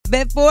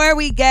Before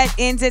we get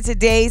into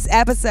today's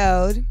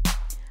episode,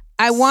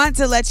 I want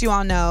to let you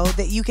all know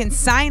that you can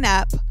sign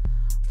up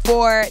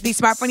for the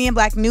Smart Funny and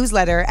Black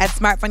newsletter at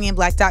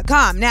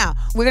smartfunnyandblack.com. Now,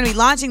 we're going to be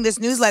launching this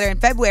newsletter in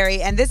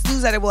February, and this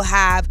newsletter will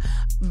have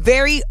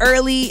very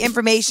early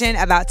information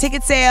about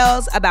ticket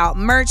sales, about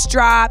merch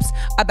drops,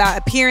 about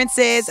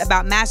appearances,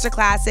 about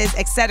masterclasses,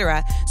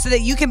 etc., so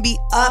that you can be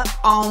up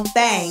on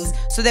things,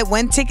 so that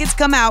when tickets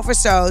come out for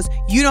shows,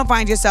 you don't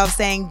find yourself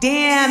saying,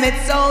 damn,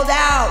 it's sold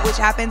out, which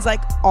happens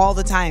like all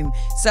the time.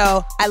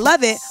 So I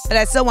love it, but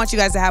I still want you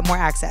guys to have more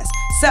access.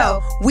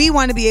 So we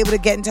want to be able to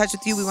get in touch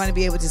with you. We want to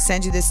be able to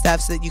send you this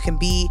stuff so that you can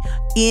be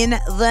in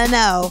the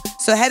know.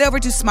 So head over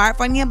to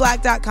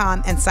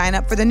smartfunnyandblack.com and sign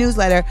up for the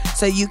newsletter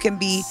so you can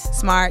be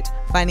smart,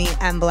 funny,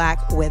 and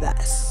black with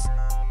us.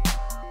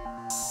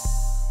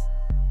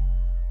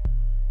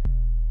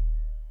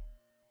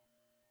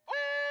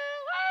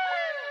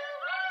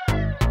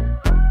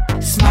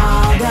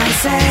 Small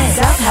doses,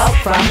 self-help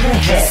from the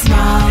hip.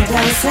 Small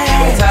doses,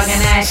 we're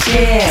talking that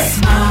shit.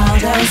 Small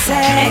doses,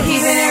 and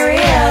keeping it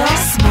real.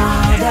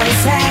 Small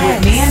doses,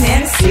 with me and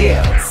them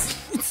Seals.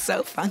 It's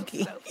so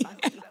funky.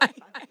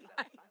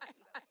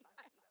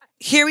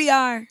 Here we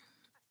are,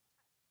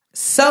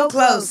 so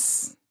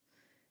close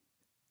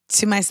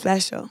to my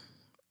special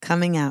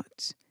coming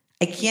out.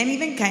 I can't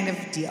even kind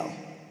of deal.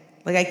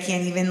 I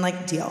can't even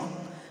deal.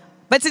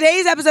 But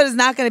today's episode is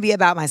not going to be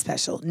about my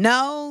special.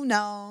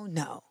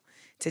 No.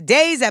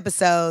 Today's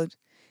episode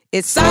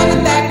is side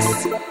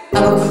effects of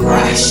a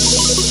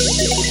crush.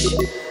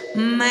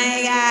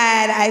 My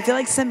God, I feel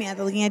like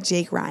Samantha looking at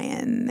Jake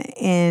Ryan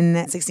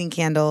in 16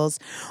 Candles,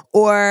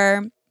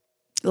 or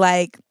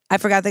I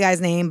forgot the guy's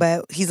name,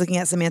 but he's looking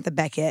at Samantha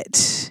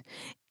Beckett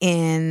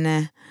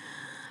in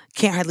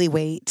Can't Hardly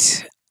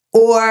Wait.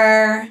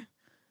 Or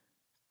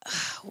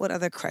what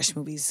other crush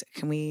movies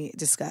can we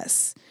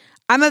discuss?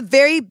 I'm a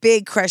very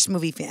big crush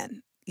movie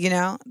fan. You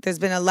know, there's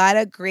been a lot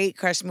of great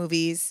crush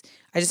movies.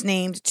 I just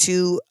named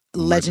 2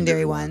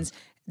 legendary ones.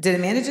 Did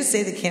Amanda just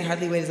say that Can't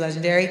Hardly Wait is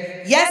legendary?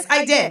 Yes,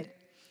 I did.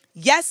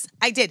 Yes,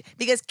 I did.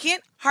 Because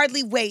Can't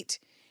Hardly Wait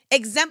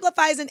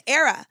exemplifies an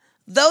era.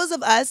 Those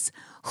of us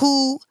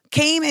who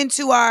came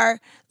into our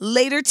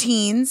later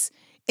teens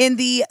in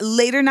the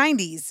later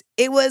 90s,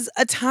 it was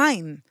a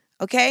time,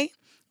 okay?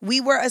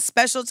 We were a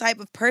special type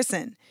of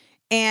person.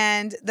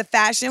 And the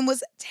fashion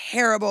was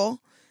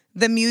terrible.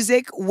 The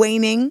music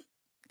waning.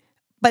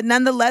 But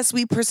nonetheless,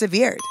 we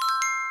persevered,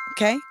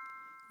 okay?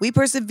 We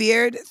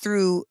persevered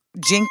through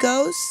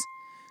Jinkos,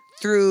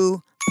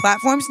 through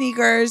platform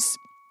sneakers,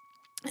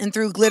 and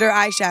through glitter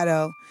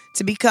eyeshadow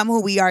to become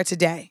who we are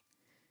today.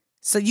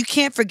 So you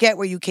can't forget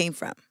where you came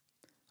from.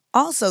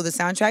 Also, the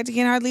soundtrack to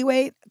Can't Hardly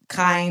Wait,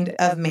 kind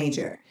of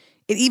major.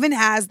 It even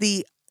has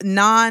the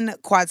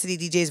non-Quad City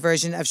DJs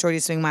version of Shorty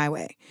Swing My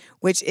Way,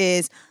 which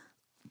is,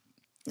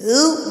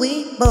 ooh,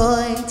 wee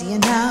boy, do you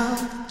know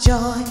the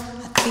joy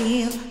I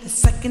feel the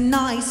second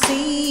I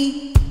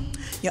see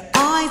your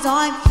eyes?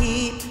 I'm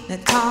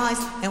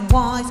hypnotized and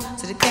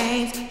wise to the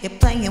games you're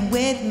playing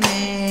with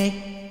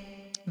me.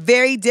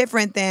 Very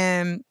different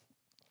than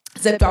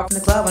zipped off from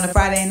the club on a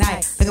Friday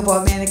night, looking for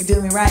a man that could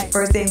do me right.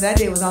 First thing that I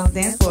did was on the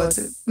dance floor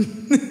too.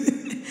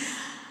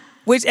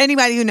 Which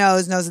anybody who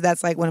knows that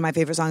that's one of my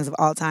favorite songs of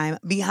all time,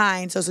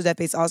 behind Social Death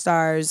Face All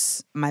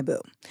Stars, My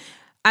Boo.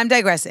 I'm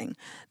digressing.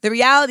 The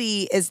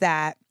reality is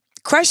that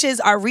crushes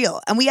are real.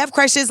 And we have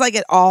crushes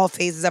at all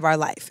phases of our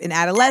life. In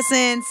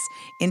adolescence,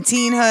 in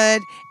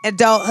teenhood,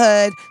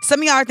 adulthood.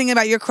 Some of y'all are thinking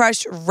about your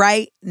crush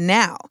right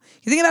now.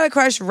 You're thinking about a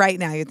crush right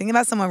now. You're thinking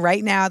about someone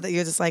right now that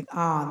you're just like,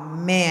 oh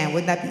man,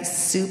 wouldn't that be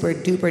super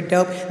duper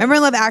dope? Remember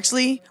in Love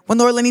Actually, when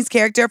Laura Linney's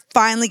character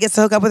finally gets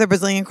to hook up with her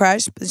Brazilian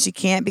crush, but she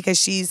can't because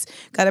she's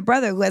got a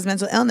brother who has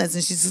mental illness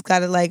and she's just got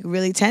to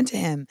really tend to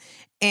him.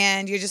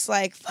 And you're just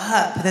like,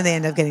 fuck. But then they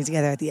end up getting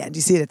together at the end.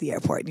 You see it at the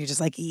airport and you're just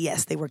like,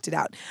 yes, they worked it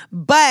out.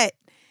 But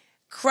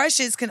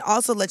crushes can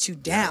also let you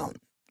down,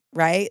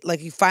 right?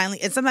 You finally,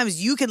 and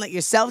sometimes you can let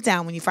yourself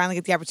down when you finally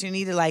get the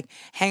opportunity to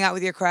hang out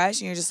with your crush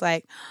and you're just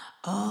like,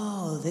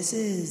 oh, this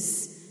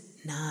is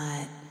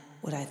not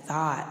what I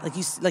thought.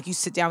 You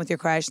sit down with your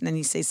crush and then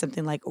you say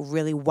something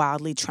really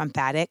wildly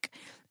Trumpatic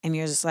and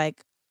you're just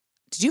like,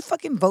 did you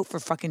fucking vote for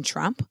fucking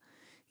Trump?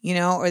 You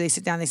know, or they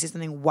sit down, they say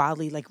something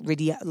wildly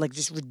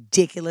just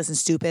ridiculous and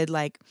stupid.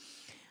 I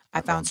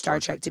found Star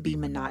Trek to be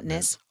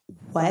monotonous.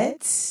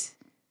 What?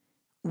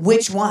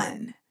 Which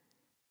one?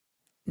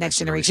 Next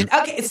Generation.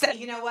 Okay,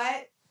 you know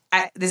what?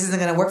 This isn't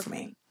going to work for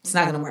me. It's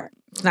not going to work.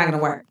 It's not going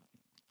to work.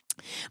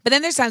 But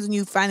then there's times when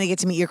you finally get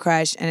to meet your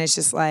crush and it's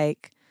just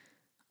like,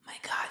 oh my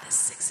God,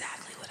 this is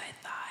exactly what I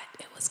thought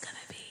it was going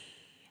to be.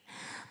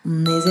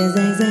 This is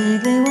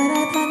exactly what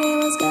I thought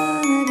it was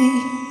going to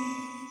be.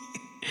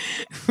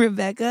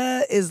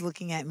 Rebecca is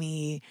looking at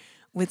me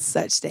with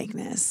such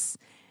stankness,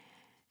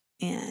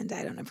 and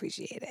I don't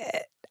appreciate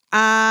it.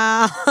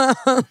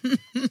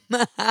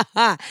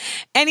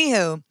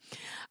 Anywho,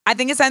 I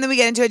think it's time that we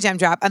get into a gem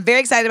drop. I'm very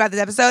excited about this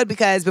episode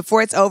because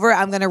before it's over,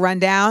 I'm going to run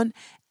down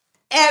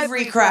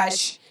every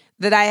crush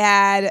that I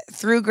had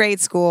through grade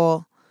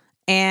school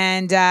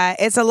And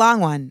it's a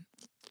long one.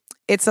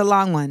 It's a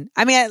long one.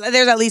 I mean,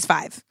 there's at least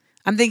 5.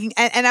 I'm thinking,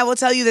 and I will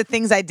tell you the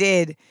things I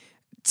did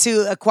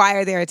to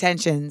acquire their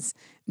attentions,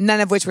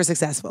 none of which were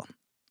successful.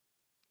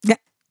 Yeah,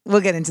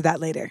 we'll get into that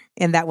later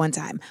in that one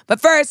time.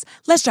 But first,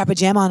 let's drop a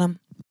jam on them.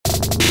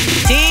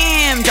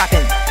 Jam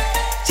dropping.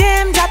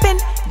 Jam dropping.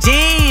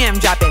 Jam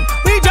dropping.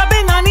 We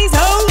dropping on these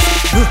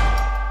hoes.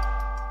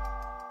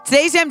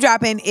 Today's jam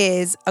dropping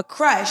is a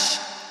crush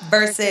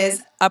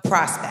versus a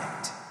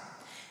prospect.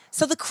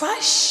 So the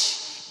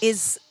crush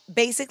is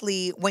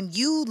basically when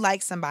you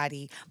like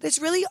somebody, but it's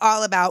really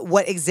all about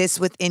what exists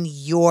within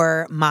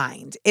your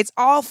mind. It's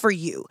all for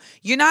you.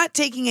 You're not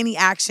taking any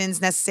actions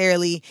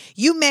necessarily.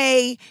 You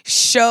may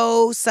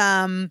show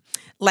some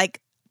like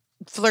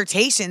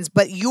flirtations,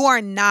 but you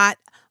are not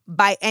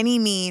by any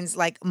means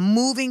like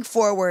moving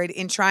forward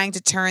in trying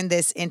to turn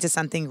this into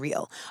something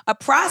real. A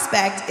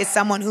prospect is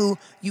someone who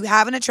you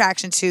have an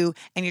attraction to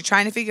and you're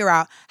trying to figure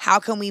out how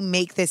can we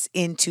make this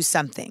into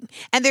something.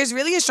 And there's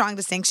really a strong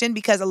distinction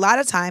because a lot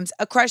of times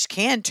a crush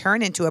can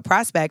turn into a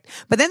prospect,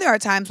 but then there are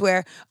times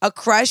where a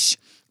crush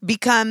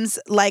becomes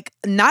like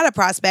not a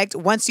prospect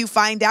once you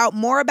find out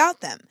more about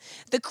them.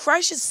 The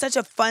crush is such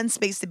a fun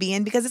space to be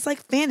in because it's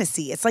like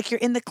fantasy. It's like you're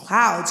in the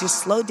clouds. You're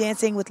slow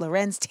dancing with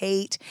Lorenz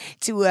Tate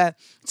to a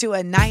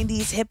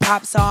 90s hip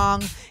hop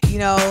song, you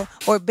know,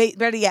 or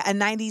better yet, a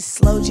 90s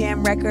slow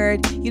jam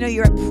record. You know,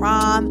 you're at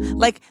prom.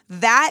 Like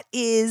that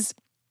is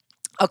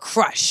a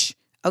crush,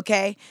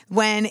 okay?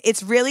 When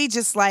it's really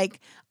just like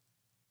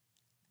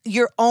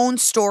your own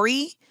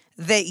story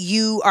that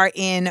you are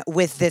in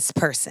with this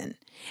person.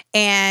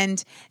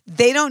 And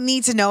they don't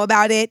need to know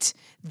about it.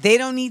 They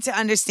don't need to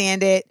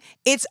understand it.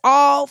 It's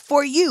all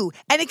for you.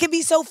 And it can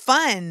be so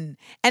fun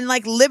and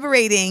like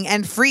liberating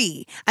and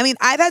free. I mean,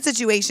 I've had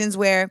situations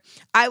where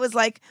I was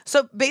like,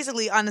 so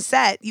basically on the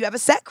set, you have a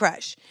set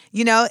crush.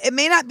 You know, it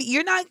may not be,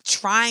 you're not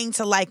trying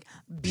to like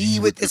be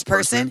with this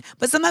person,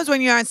 but sometimes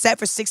when you're on set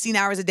for 16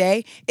 hours a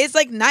day, it's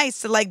like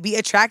nice to like be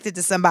attracted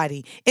to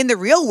somebody. In the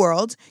real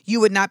world, you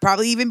would not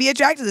probably even be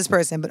attracted to this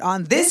person, but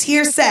on this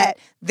here set,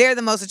 they're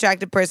the most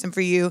attractive person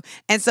for you.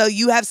 And so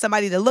you have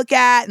somebody to look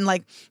at and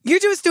like, you're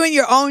just doing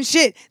your own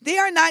shit. They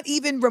are not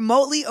even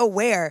remotely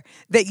aware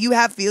that you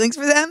have feelings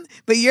for them,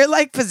 but you're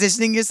like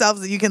positioning yourself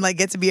so you can like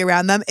get to be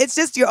around them. It's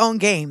just your own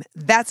game.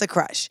 That's a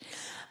crush.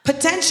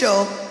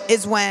 Potential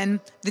is when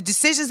the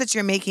decisions that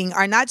you're making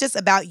are not just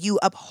about you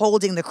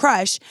upholding the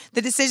crush.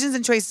 The decisions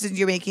and choices that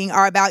you're making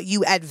are about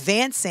you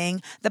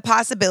advancing the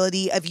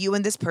possibility of you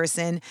and this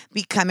person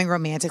becoming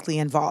romantically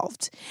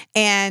involved.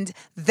 And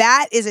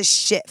that is a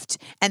shift.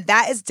 And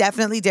that is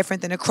definitely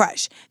different than a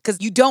crush because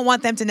you don't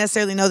want them to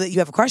necessarily know that you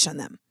have a crush on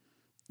them.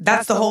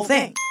 That's the whole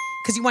thing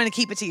because you want to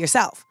keep it to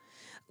yourself.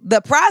 The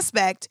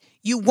prospect,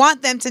 you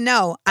want them to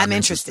know, I'm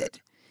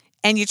interested.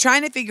 And you're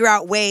trying to figure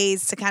out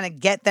ways to kind of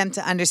get them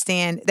to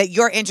understand that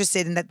you're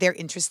interested and that they're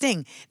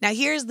interesting. Now,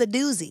 here's the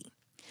doozy.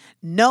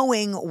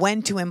 Knowing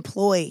when to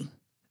employ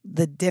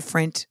the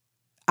different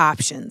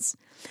options.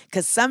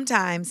 Because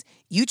sometimes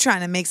you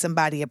trying to make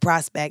somebody a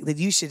prospect that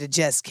you should have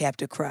just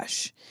kept a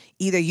crush.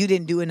 Either you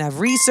didn't do enough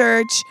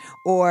research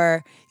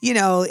or, you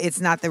know, it's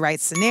not the right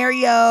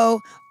scenario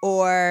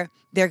or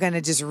they're going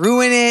to just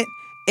ruin it.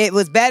 It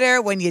was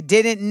better when you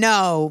didn't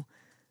know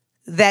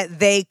that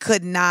they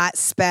could not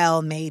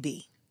spell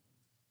maybe.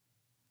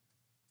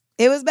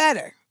 It was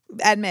better.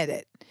 Admit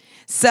it.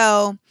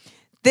 So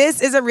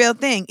this is a real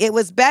thing. It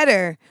was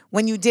better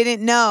when you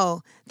didn't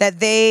know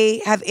that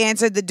they have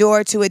answered the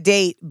door to a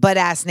date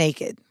butt-ass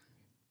naked.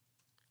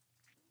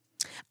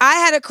 I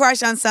had a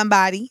crush on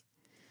somebody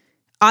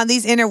on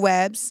these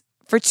interwebs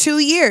for 2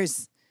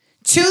 years.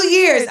 2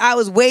 years I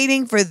was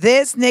waiting for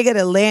this nigga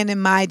to land in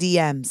my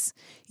DMs.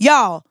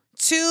 Y'all,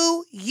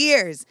 2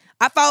 years.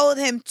 I followed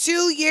him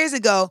 2 years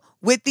ago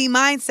with the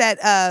mindset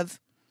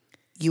of,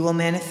 you will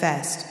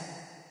manifest.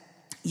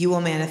 You will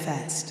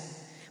manifest.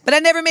 But I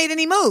never made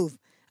any move.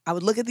 I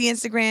would look at the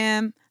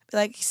Instagram, be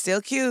like, he's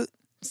still cute,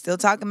 still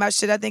talking about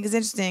shit I think is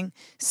interesting,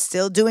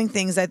 still doing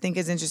things I think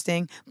is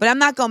interesting, but I'm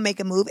not going to make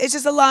a move. It's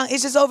just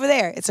over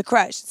there. It's a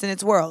crush. It's in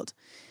its world.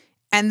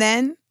 And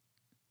then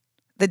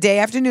the day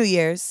after New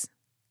Year's,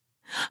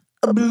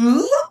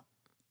 who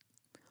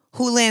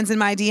lands in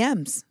my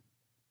DMs?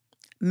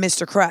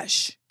 Mr.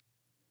 Crush.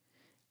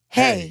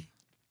 Hey,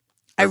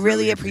 I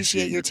really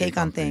appreciate your take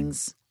on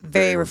things.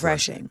 Very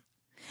refreshing.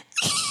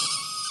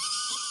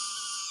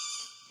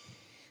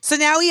 So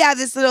now we have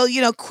this little,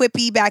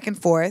 quippy back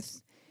and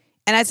forth.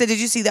 And I said, did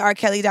you see the R.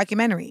 Kelly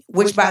documentary?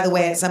 Which, by the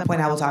way, at some point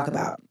I will talk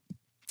about.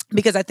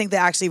 Because I think that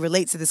actually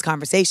relates to this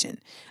conversation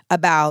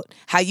about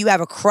how you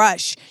have a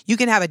crush. You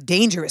can have a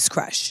dangerous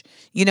crush,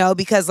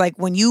 because like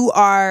when you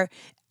are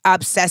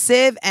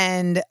obsessive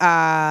and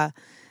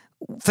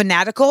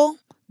fanatical,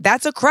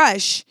 that's a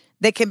crush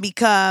that can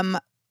become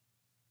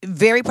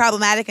very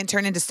problematic and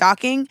turn into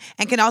stalking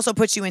and can also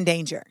put you in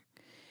danger.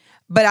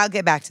 But I'll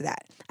get back to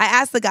that. I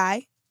asked the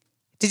guy,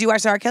 did you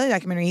watch the R. Kelly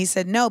documentary? He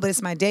said, no, but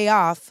it's my day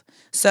off.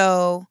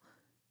 So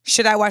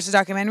should I watch the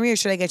documentary or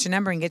should I get your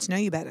number and get to know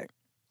you better?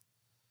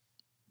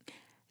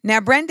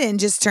 Now, Brendan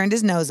just turned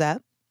his nose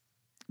up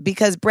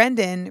because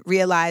Brendan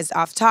realized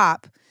off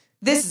top,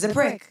 this is a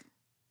prick.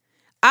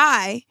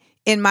 I,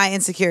 in my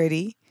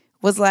insecurity,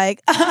 was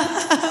like,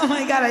 oh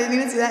my God, I didn't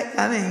even see that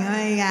coming. Oh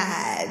my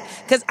God.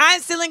 Because I'm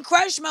still in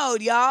crush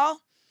mode, y'all.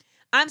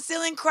 I'm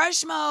still in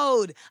crush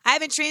mode. I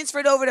haven't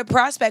transferred over to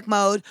prospect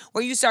mode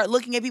where you start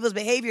looking at people's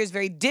behaviors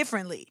very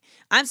differently.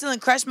 I'm still in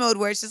crush mode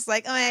where it's just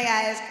like, oh my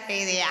God, it's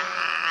crazy.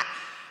 Ah.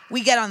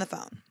 We get on the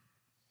phone.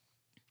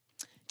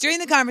 During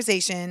the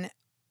conversation,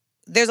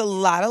 there's a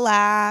lot of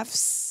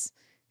laughs,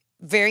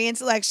 very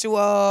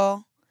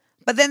intellectual,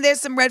 but then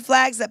there's some red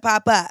flags that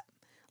pop up.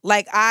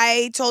 Like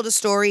I told a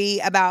story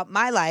about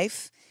my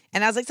life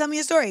and I was like, tell me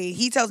a story.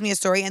 He tells me a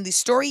story and the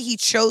story he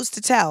chose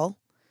to tell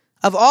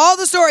of all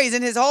the stories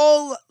in his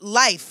whole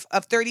life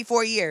of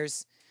 34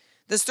 years,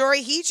 the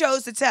story he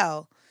chose to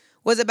tell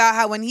was about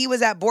how when he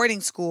was at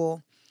boarding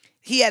school,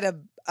 he had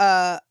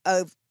a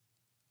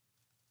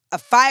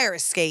fire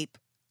escape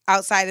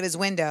outside of his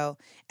window.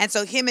 And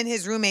so him and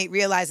his roommate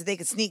realized that they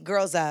could sneak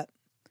girls up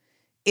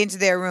into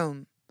their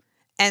room.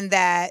 And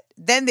that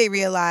then they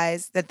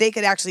realized that they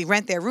could actually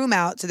rent their room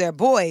out to their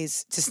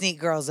boys to sneak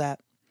girls up.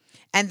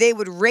 And they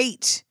would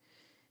rate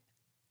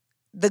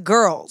the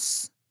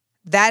girls.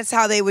 That's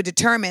how they would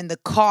determine the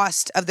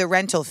cost of the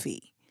rental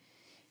fee.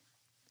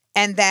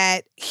 And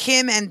that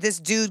him and this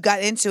dude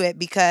got into it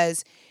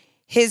because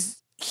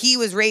he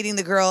was rating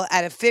the girl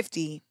at a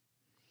 50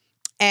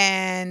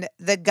 and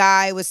the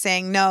guy was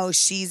saying, no,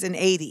 she's an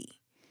 80.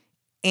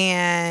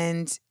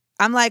 And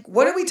I'm like,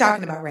 what are we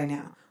talking about right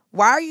now?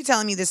 Why are you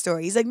telling me this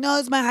story? He's like, no,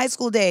 it's my high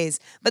school days.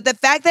 But the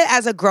fact that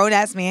as a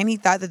grown-ass man, he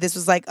thought that this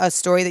was like a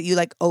story that you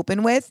like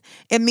open with,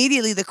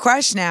 immediately the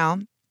crush now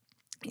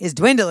is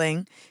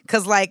dwindling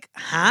because like,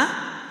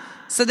 huh?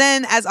 So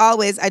then, as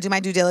always, I do my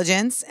due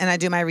diligence and I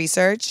do my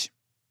research.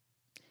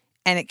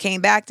 And it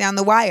came back down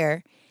the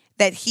wire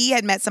that he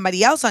had met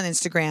somebody else on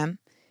Instagram,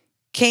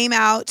 came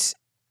out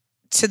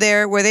to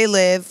where they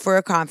live for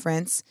a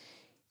conference.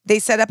 They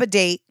set up a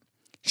date.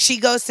 She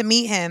goes to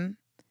meet him.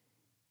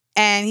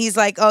 And he's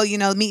like, oh,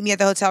 meet me at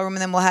the hotel room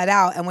and then we'll head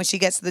out. And when she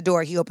gets to the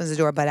door, he opens the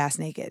door butt ass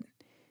naked.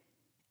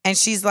 And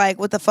she's like,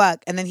 what the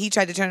fuck? And then he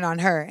tried to turn it on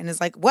her and is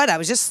like, what? I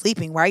was just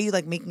sleeping. Why are you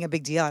like making a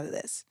big deal out of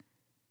this?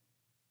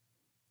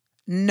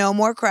 No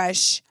more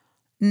crush,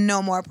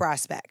 no more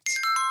prospect.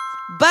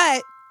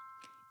 But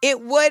it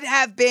would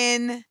have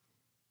been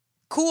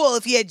cool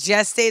if he had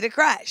just stayed a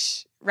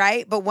crush,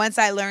 right? But once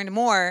I learned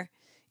more,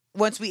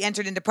 once we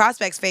entered into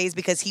prospects phase,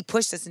 because he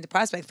pushed us into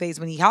prospect phase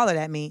when he hollered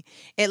at me,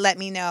 it let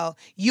me know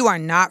you are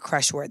not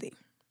crush worthy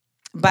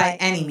by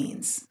any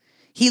means.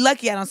 He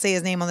lucky I don't say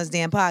his name on this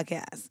damn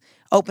podcast.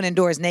 Opening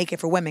doors naked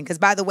for women. Because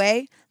by the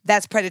way,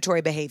 that's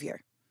predatory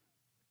behavior.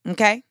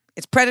 Okay?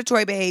 It's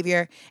predatory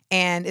behavior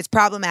and it's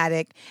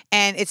problematic.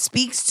 And it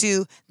speaks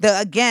to the,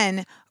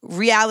 again,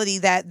 reality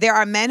that there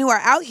are men who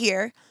are out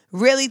here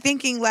really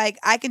thinking like,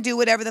 I can do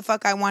whatever the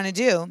fuck I want to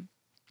do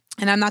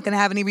and I'm not going to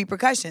have any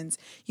repercussions.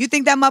 You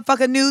think that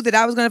motherfucker knew that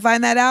I was going to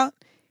find that out?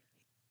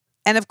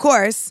 And of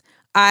course,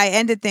 I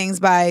ended things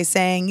by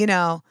saying,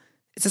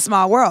 it's a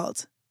small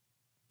world.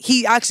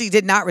 He actually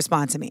did not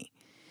respond to me.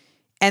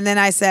 And then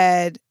I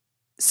said,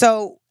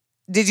 so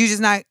did you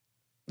just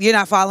you're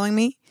not following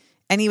me?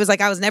 And he was like,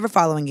 I was never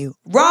following you.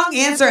 Wrong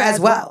answer as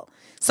well.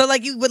 So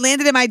like you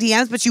landed in my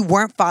DMs, but you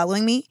weren't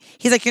following me.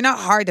 He's like, you're not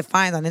hard to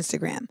find on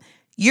Instagram.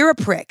 You're a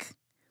prick.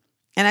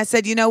 And I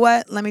said, you know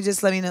what?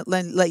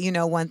 Let you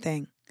know one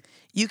thing.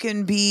 You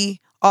can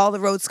be all the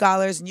Rhodes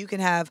Scholars and you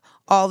can have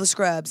all the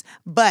scrubs,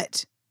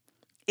 but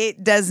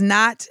it does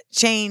not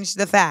change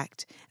the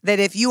fact that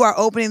if you are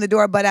opening the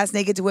door butt ass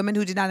naked to women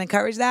who did not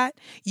encourage that,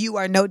 you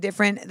are no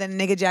different than a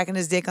nigga jacking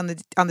his dick on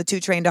the 2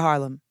 train to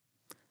Harlem.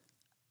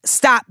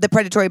 Stop the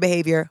predatory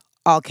behavior,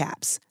 all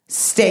caps.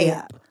 Stay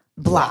up.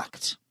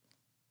 Blocked.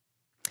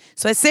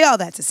 So I say all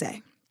that to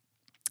say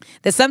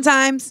that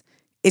sometimes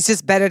it's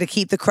just better to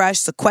keep the crush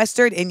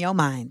sequestered in your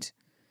mind.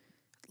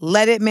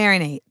 Let it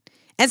marinate.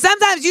 And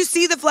sometimes you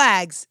see the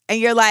flags and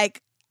you're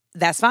like,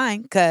 that's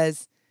fine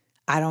because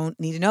I don't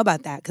need to know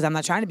about that because I'm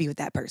not trying to be with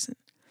that person.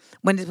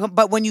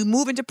 But when you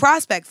move into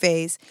prospect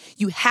phase,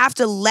 you have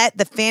to let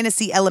the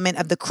fantasy element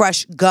of the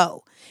crush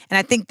go. And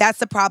I think that's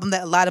the problem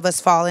that a lot of us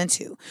fall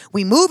into.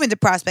 We move into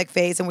prospect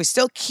phase and we're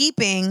still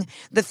keeping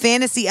the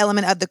fantasy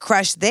element of the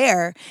crush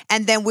there.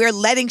 And then we're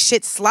letting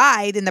shit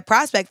slide in the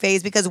prospect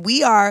phase because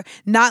we are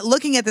not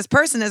looking at this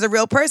person as a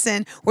real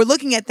person. We're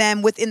looking at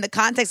them within the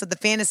context of the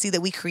fantasy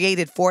that we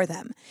created for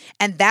them.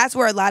 And that's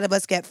where a lot of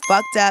us get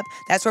fucked up.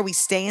 That's where we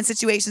stay in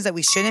situations that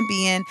we shouldn't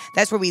be in.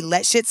 That's where we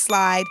let shit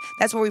slide.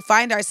 That's where we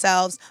find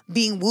ourselves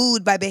being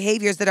wooed by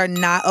behaviors that are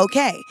not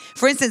okay.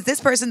 For instance, this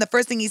person, the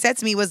first thing he said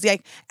to me was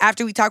like,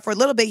 after we talked for a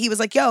little bit, he was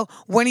like, yo,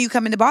 when are you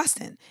coming to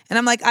Boston? And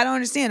I'm like, I don't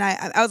understand.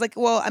 I was like,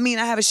 well, I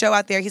have a show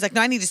out there. He's like,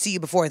 no, I need to see you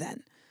before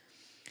then.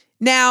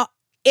 Now,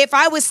 if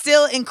I was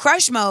still in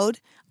crush mode,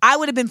 I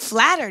would have been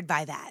flattered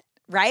by that,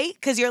 right?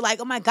 Because you're like,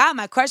 oh my God,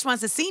 my crush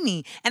wants to see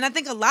me. And I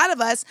think a lot of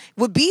us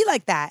would be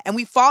like that. And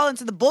we fall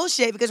into the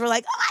bullshit because we're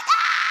like, oh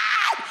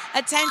my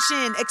God,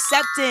 attention,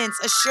 acceptance,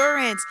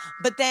 assurance.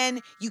 But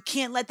then you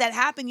can't let that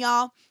happen,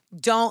 y'all.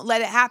 Don't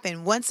let it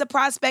happen. Once the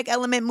prospect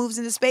element moves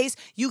into space,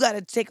 you got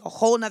to take a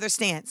whole nother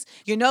stance.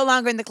 You're no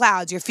longer in the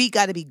clouds. Your feet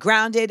got to be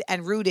grounded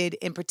and rooted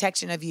in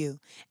protection of you.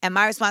 And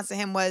my response to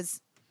him was,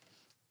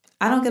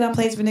 I don't get on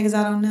plates for niggas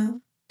I don't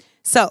know.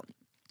 So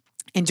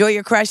enjoy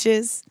your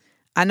crushes.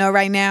 I know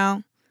right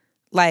now,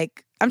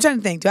 like, I'm trying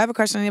to think. Do I have a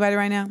crush on anybody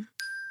right now?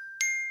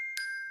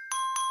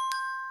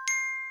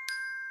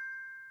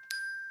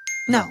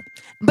 No.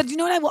 But you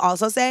know what I will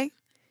also say?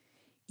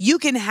 You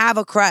can have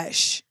a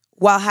crush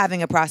while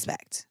having a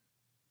prospect.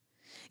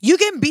 You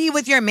can be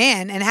with your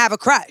man and have a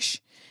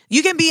crush.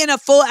 You can be in a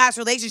full-ass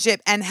relationship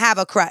and have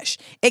a crush.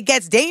 It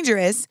gets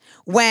dangerous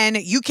when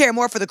you care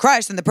more for the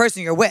crush than the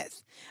person you're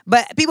with.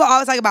 But people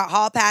always talk about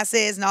hall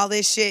passes and all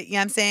this shit, you know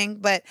what I'm saying?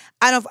 But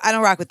I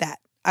don't rock with that.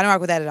 I don't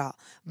rock with that at all.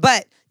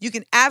 But you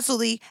can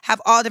absolutely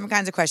have all different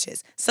kinds of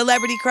crushes.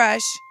 Celebrity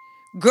crush,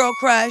 girl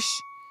crush,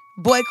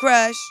 boy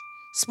crush,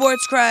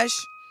 sports crush,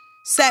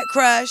 set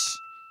crush.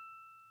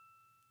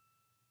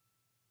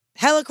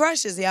 Hella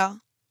crushes, y'all.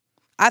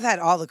 I've had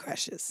all the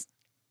crushes.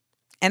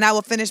 And I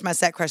will finish my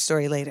set crush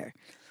story later.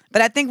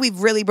 But I think we've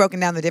really broken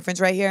down the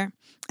difference right here.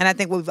 And I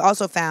think what we've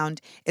also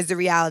found is the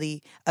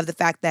reality of the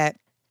fact that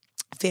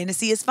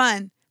fantasy is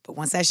fun, but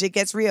once that shit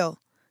gets real,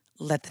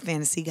 let the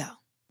fantasy go.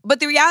 But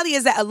the reality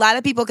is that a lot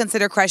of people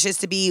consider crushes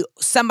to be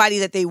somebody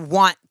that they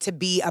want to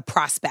be a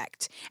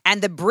prospect.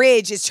 And the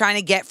bridge is trying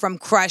to get from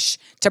crush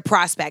to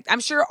prospect.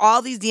 I'm sure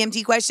all these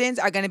DMT questions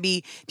are going to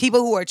be people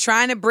who are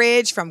trying to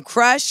bridge from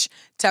crush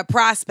to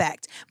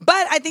prospect.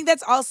 But I think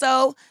that's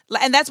also,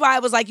 and that's why I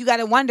was like, you got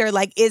to wonder,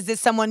 like, is this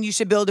someone you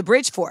should build a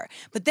bridge for?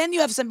 But then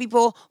you have some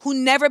people who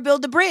never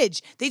build a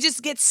bridge. They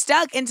just get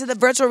stuck into the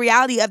virtual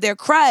reality of their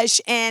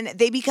crush and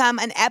they become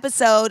an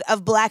episode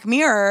of Black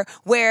Mirror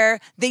where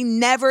they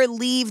never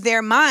leave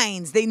their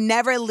minds. They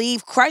never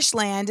leave crush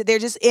land. They're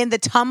just in the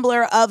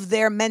tumbler of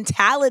their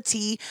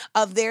mentality,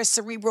 of their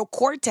cerebral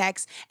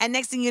cortex. And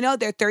next thing you know,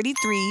 they're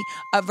 33,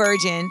 a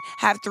virgin,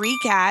 have 3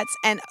 cats,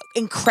 and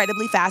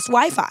incredibly fast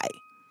Wi-Fi.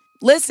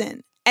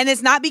 Listen, and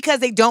it's not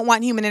because they don't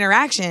want human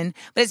interaction,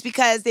 but it's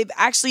because they've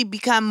actually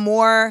become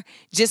more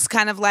just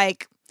kind of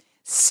like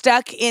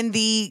stuck in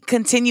the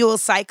continual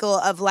cycle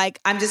of like,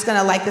 I'm just going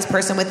to like this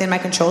person within my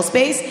control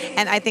space.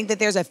 And I think that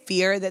there's a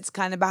fear that's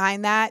kind of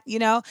behind that, you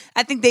know?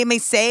 I think they may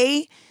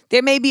say,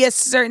 there may be a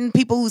certain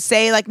people who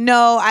say like,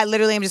 no, I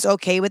literally am just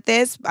okay with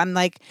this. I'm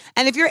like,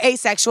 and if you're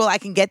asexual, I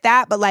can get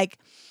that. But like,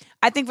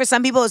 I think for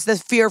some people, it's the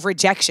fear of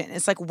rejection.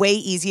 It's like way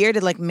easier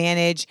to like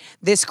manage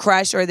this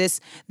crush or this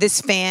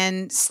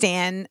fan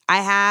stan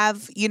I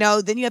have, you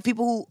know. Then you have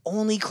people who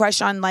only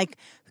crush on like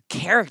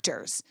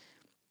characters,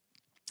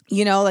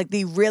 you know, like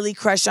they really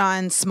crush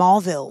on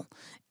Smallville.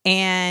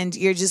 And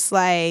you're just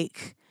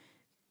like,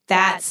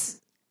 that's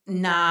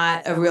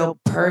not a real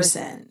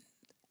person.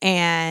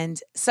 And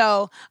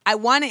so I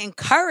want to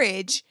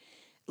encourage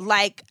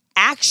like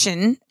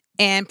action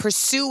and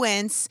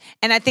pursuance.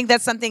 And I think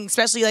that's something,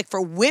 especially like for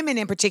women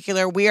in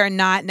particular, we are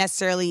not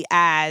necessarily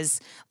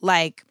as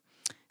like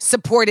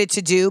supported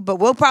to do, but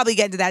we'll probably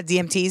get into that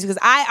DMTs because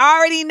I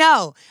already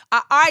know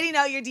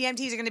your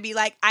DMTs are going to be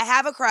like, I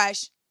have a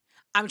crush,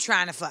 I'm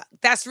trying to fuck.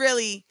 That's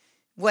really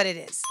what it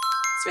is.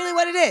 It's really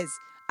what it is.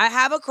 I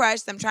have a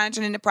crush that I'm trying to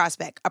turn into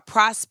prospect. A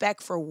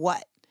prospect for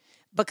what?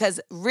 Because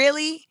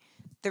really,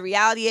 the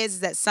reality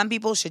is that some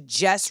people should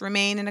just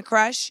remain in a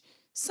crush.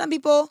 Some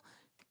people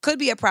could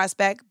be a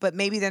prospect, but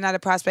maybe they're not a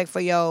prospect for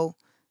your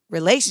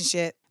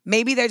relationship.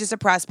 Maybe they're just a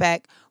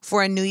prospect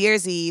for a New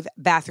Year's Eve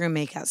bathroom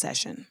makeout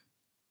session.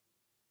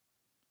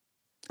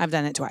 I've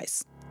done it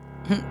twice.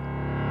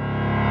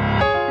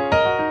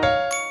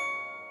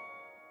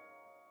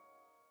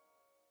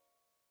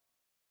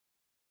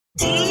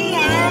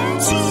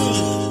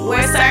 DMT.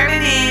 We're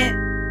serving it.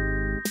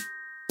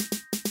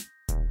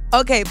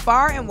 Okay,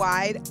 far and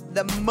wide,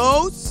 the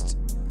most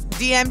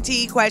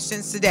DMT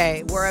questions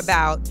today were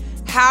about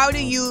how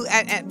do you,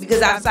 and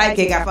because I'm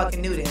sidekick, I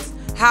fucking knew this.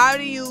 How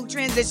do you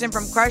transition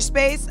from crush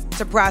space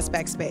to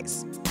prospect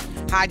space?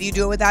 How do you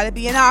do it without it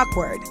being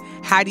awkward?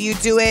 How do you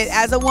do it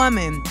as a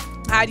woman?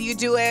 How do you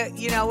do it,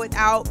 you know,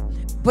 without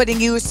putting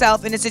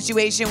yourself in a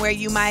situation where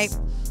you might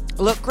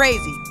look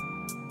crazy?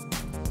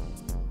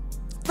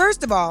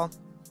 First of all,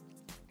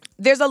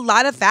 there's a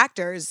lot of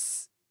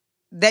factors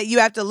that you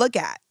have to look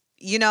at.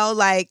 You know,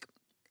 like,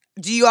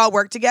 do you all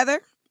work together?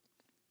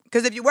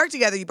 Because if you work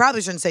together, you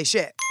probably shouldn't say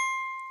shit.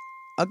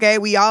 Okay,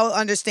 we all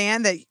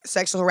understand that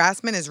sexual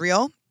harassment is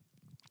real.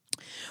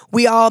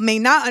 We all may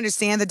not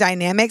understand the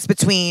dynamics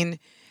between,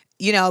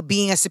 you know,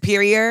 being a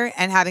superior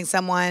and having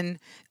someone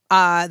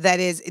that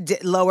is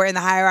lower in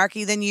the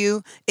hierarchy than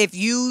you. If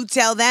you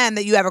tell them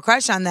that you have a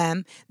crush on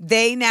them,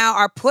 they now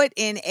are put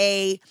in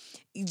a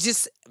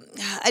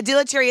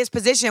deleterious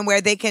position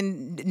where they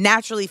can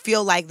naturally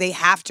feel like they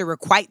have to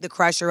requite the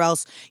crush, or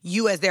else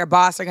you as their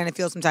boss are going to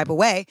feel some type of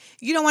way.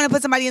 You don't want to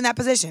put somebody in that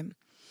position.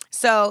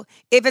 So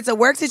if it's a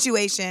work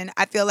situation,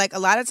 I feel like a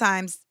lot of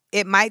times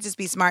it might just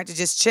be smart to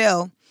just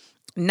chill,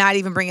 not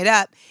even bring it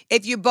up.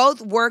 If you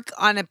both work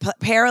on a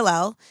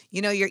parallel,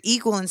 you know, you're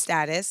equal in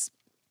status,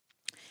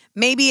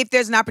 Maybe if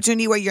there's an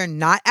opportunity where you're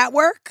not at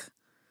work,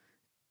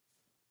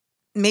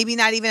 maybe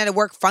not even at a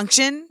work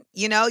function,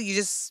 you know,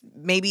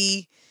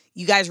 maybe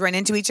you guys run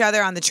into each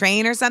other on the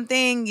train or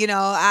something, you know,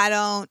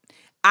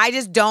 I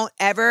just don't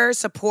ever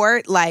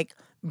support like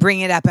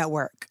bring it up at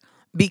work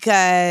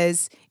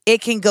because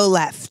it can go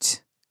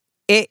left.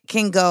 It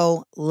can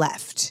go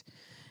left.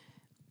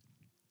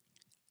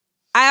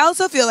 I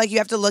also feel like you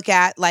have to look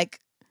at like,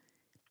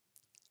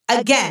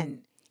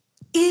 again,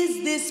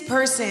 is this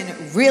person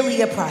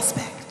really a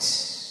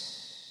prospect?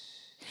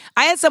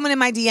 I had someone in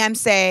my DM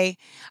say,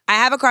 I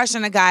have a crush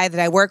on a guy that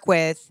I work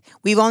with.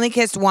 We've only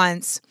kissed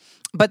once,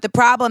 but the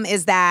problem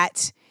is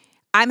that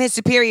I'm his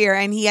superior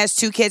and he has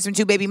 2 kids from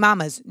 2 baby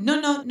mamas.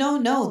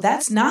 No,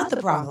 that's not the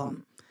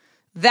problem.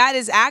 That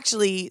is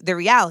actually the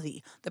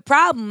reality. The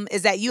problem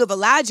is that you have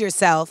allowed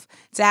yourself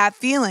to have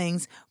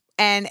feelings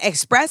and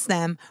express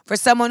them for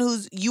someone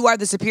you are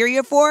the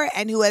superior for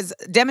and who has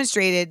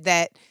demonstrated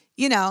that,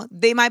 you know,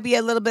 they might be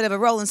a little bit of a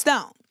rolling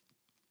stone.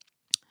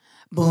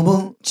 Boom,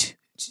 boom.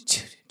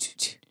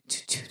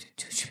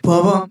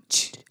 Boom, boom.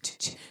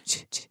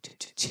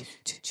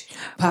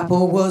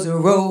 Papa was a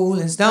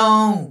rolling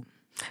stone.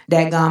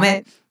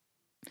 Dadgummit.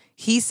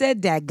 He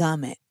said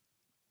dadgummit.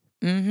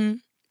 Mm-hmm.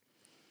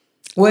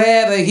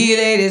 Wherever he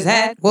laid his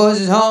hat was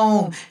his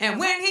home. And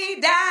when he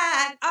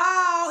died,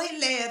 all he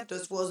left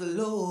us was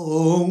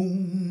alone.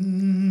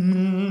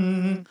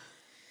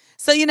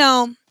 So, you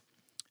know,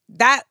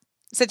 that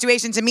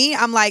situation to me,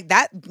 I'm like,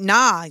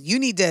 you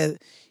need to,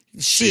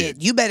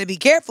 you better be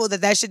careful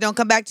that shit don't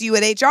come back to you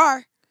at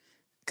HR.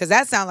 Because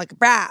that sounds like a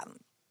problem.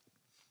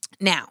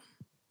 Now,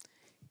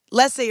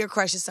 let's say your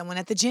crush is someone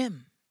at the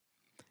gym.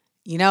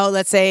 You know,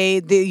 let's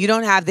say you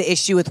don't have the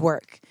issue with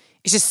work.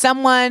 It's just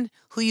someone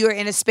who you're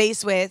in a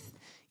space with.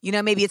 You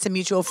know, maybe it's a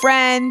mutual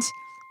friend.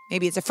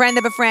 Maybe it's a friend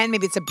of a friend.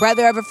 Maybe it's a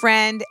brother of a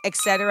friend,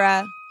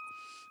 etc.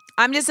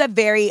 I'm just a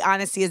very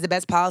honesty is the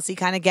best policy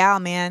kind of gal,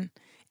 man.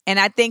 And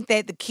I think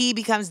that the key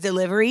becomes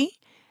delivery.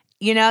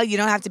 You know, you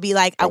don't have to be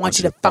like, I want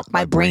you to fuck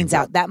my brains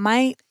out. That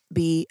might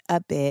be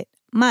a bit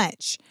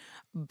much.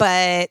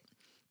 But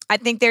I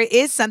think there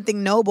is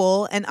something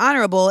noble and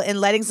honorable in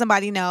letting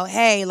somebody know,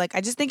 hey, like,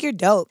 I just think you're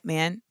dope,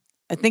 man.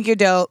 I think you're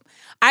dope.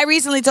 I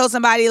recently told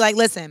somebody, like,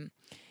 listen,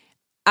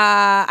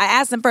 I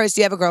asked him first,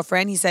 do you have a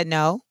girlfriend? He said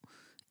no.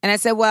 And I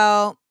said,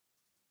 well,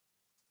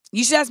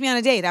 you should ask me on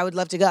a date. I would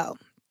love to go.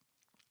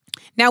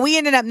 Now, we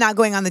ended up not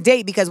going on the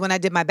date because when I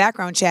did my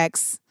background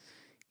checks,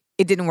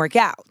 it didn't work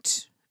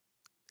out.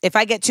 If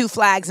I get 2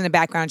 flags in a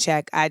background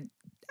check, I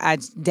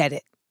dead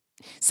it.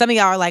 Some of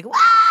y'all are like, what?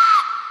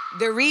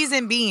 The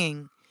reason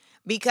being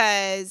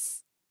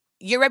because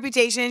your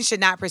reputation should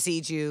not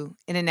precede you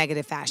in a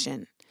negative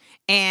fashion.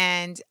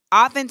 And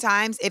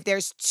oftentimes, if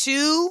there's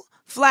 2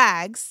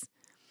 flags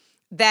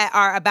that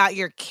are about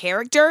your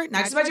character,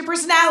 not just about your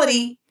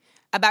personality,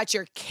 about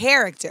your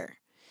character,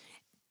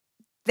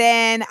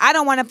 then I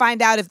don't want to find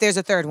out if there's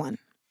a 3rd one.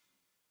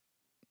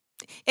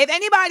 If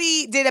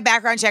anybody did a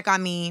background check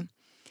on me,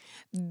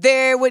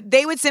 they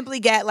would simply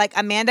get like,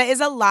 Amanda is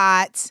a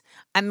lot.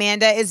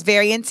 Amanda is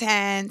very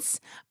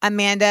intense.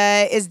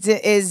 Amanda is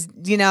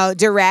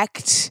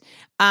direct.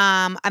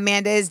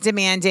 Amanda is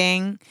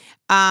demanding.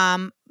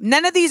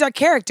 None of these are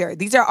character.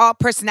 These are all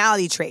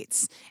personality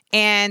traits.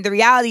 And the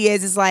reality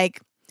is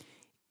like,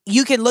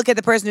 you can look at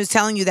the person who's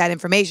telling you that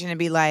information and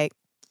be like,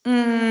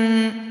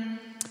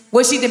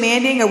 was she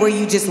demanding or were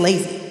you just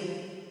lazy?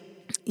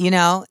 You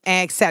know,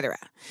 etc.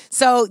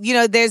 So, you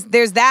know, there's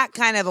that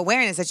kind of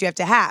awareness that you have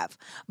to have.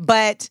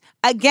 But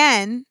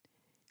again,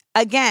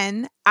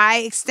 I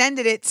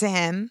extended it to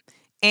him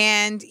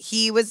and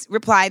he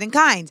replied in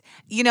kind.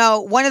 You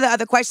know, one of the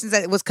other questions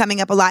that was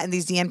coming up a lot in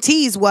these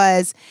DMTs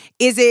was,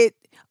 is it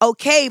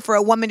okay for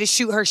a woman to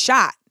shoot her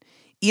shot?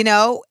 You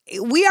know,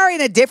 we are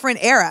in a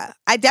different era.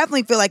 I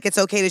definitely feel like it's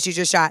okay to shoot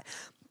your shot.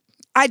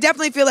 I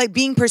definitely feel like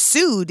being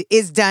pursued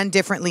is done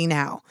differently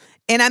now.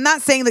 And I'm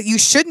not saying that you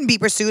shouldn't be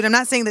pursued. I'm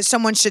not saying that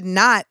someone should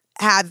not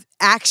have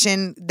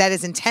action that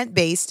is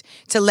intent-based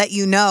to let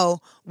you know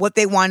what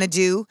they want to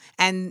do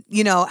and,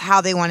 you know, how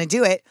they want to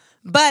do it.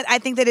 But I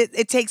think that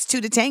it takes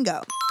 2 to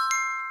tango.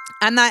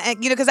 I'm not,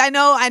 you know, because I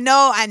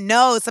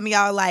know some of y'all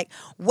are like,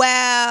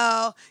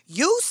 well,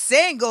 you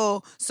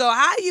single, so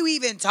how you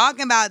even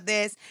talking about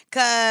this?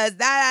 Because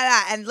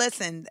and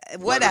listen,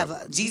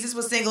 whatever. Jesus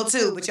was single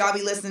too, but y'all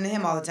be listening to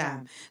him all the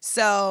time.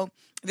 So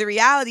the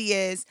reality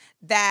is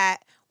that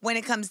when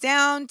it comes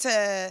down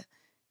to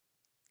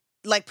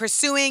like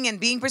pursuing and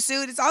being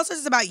pursued, it's also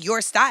just about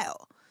your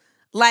style.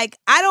 Like,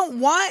 I don't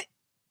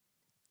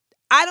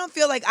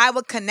feel like I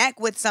would connect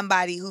with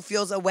somebody who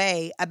feels a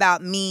way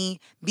about me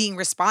being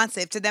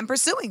responsive to them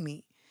pursuing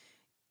me.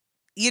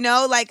 You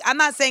know, like, I'm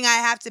not saying I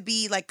have to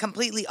be like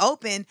completely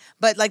open,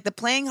 but like the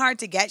playing hard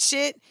to get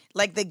shit,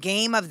 like the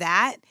game of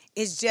that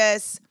is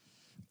just,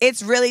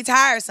 it's really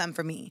tiresome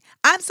for me.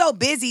 I'm so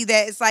busy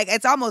that it's like,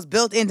 it's almost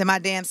built into my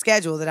damn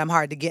schedule that I'm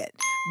hard to get.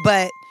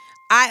 But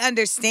I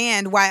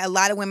understand why a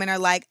lot of women are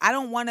like, I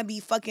don't want to be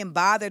fucking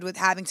bothered with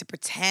having to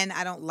pretend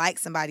I don't like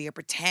somebody or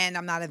pretend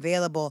I'm not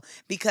available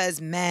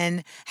because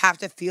men have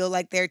to feel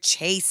like they're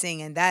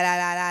chasing and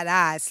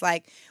da-da-da-da-da. It's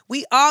like,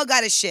 we all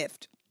got to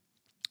shift.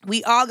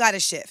 We all got to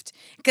shift.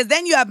 Because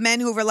then you have men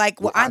who are like,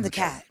 well, I'm the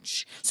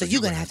catch, so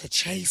you're going to have to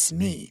chase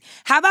me.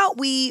 How about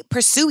we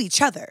pursue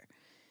each other?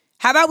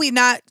 How about we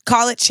not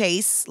call it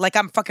chase, like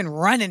I'm fucking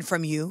running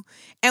from you,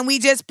 and we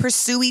just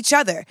pursue each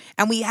other,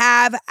 and we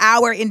have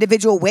our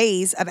individual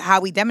ways of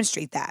how we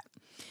demonstrate that.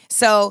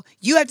 So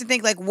you have to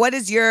think, like, what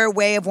is your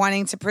way of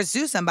wanting to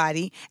pursue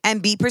somebody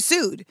and be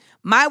pursued?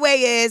 My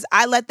way is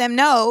I let them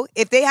know.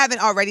 If they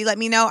haven't already let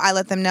me know, I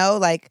let them know,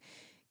 like,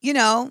 you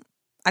know,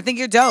 I think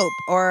you're dope,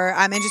 or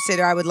I'm interested,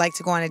 or I would like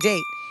to go on a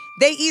date.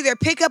 They either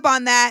pick up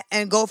on that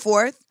and go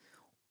forth,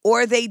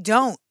 or they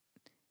don't.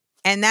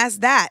 And that's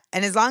that.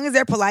 And as long as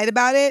they're polite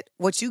about it,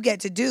 what you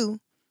get to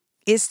do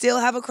is still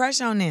have a crush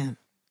on them.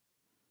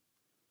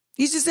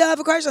 You should still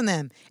have a crush on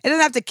them. It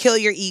doesn't have to kill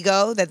your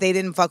ego that they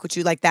didn't fuck with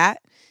you like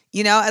that.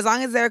 You know, as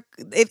long as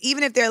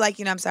even if they're like,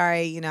 you know, I'm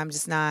sorry, you know,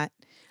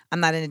 I'm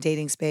not in a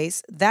dating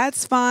space.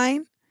 That's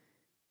fine.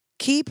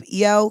 Keep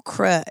your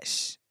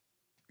crush.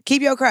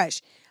 Keep your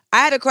crush. I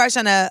had a crush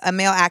on a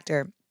male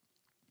actor.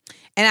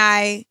 And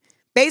I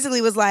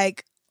basically was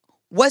like,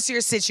 what's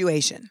your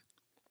situation?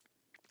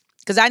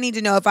 Because I need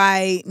to know if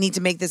I need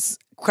to make this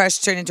crush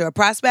turn into a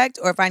prospect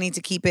or if I need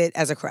to keep it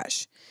as a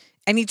crush.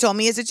 And he told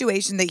me a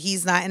situation that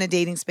he's not in a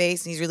dating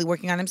space and he's really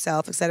working on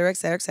himself, et cetera, et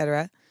cetera, et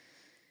cetera.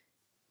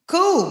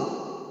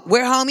 Cool.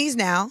 We're homies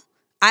now.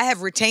 I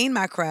have retained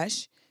my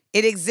crush.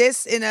 It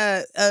exists in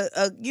a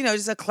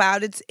just a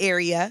clouded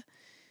area.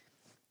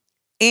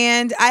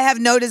 And I have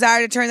no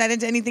desire to turn that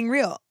into anything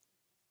real.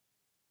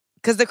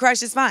 Because the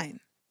crush is fine.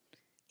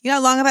 You know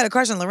how long I've had a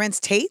crush on Larenz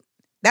Tate?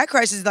 That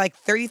crush is like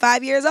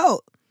 35 years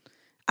old.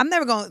 I'm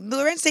never going.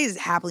 Larenz Tate is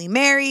happily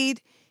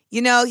married.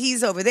 You know,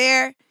 he's over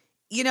there.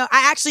 You know,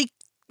 I actually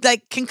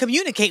like can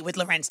communicate with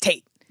Larenz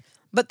Tate.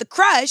 But the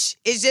crush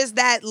is just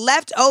that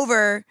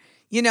leftover,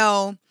 you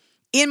know,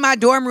 in my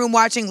dorm room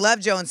watching Love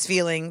Jones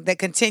feeling that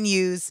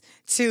continues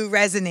to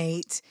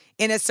resonate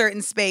in a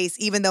certain space,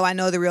 even though I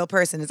know the real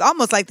person. It's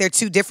almost like they're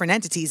two different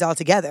entities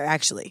altogether,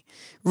 actually.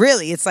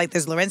 Really, it's like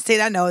there's Larenz Tate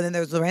I know, and then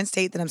there's Larenz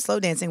Tate that I'm slow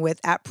dancing with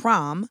at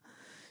prom,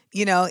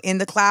 you know, in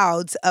the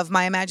clouds of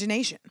my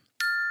imagination.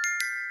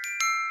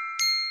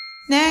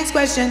 Next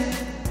question.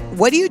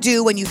 What do you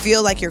do when you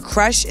feel like your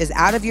crush is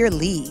out of your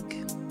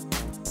league?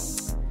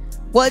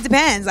 Well, it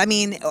depends. I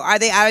mean, are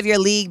they out of your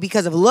league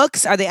because of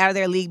looks? Are they out of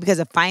their league because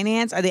of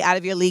finance? Are they out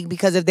of your league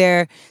because of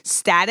their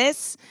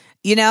status?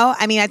 You know,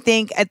 I mean, I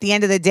think at the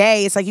end of the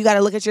day, it's like you got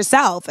to look at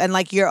yourself and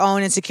like your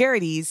own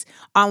insecurities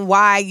on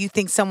why you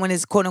think someone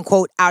is quote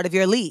unquote out of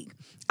your league.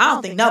 I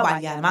don't think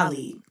nobody out of my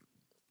league.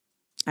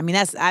 I mean,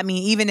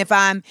 even if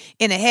I'm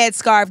in a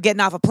headscarf getting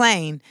off a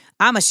plane,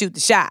 I'm going to shoot the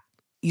shot.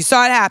 You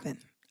saw it happen.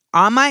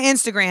 On my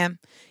Instagram,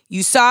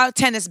 you saw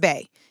Tennis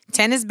Bay.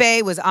 Tennis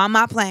Bay was on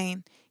my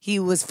plane. He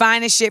was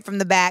fine as shit from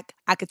the back.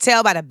 I could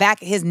tell by the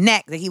back of his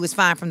neck that he was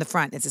fine from the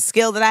front. It's a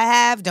skill that I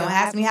have. Don't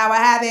ask me how I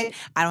have it.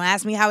 I don't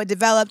ask me how it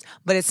developed,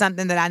 but it's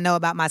something that I know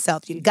about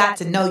myself. You got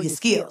to know your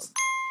skills.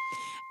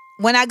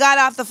 When I got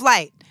off the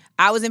flight,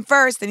 I was in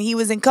first and he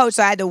was in coach,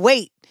 so I had to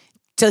wait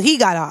till he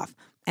got off.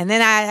 And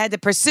then I had to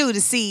pursue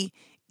to see,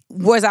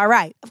 was I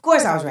right? Of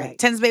course I was right.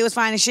 Tennis Bay was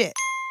fine as shit.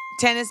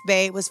 Tennis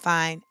Bay was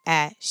fine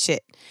as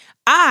shit.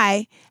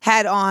 I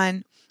had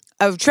on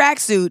a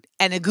tracksuit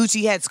and a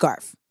Gucci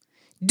headscarf.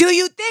 Do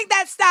you think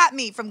that stopped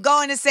me from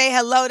going to say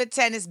hello to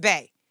Tennis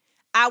Bay?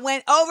 I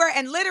went over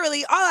and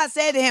literally all I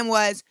said to him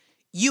was,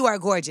 you are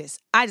gorgeous.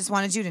 I just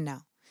wanted you to know.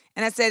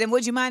 And I said, and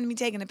would you mind me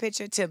taking a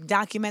picture to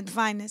document the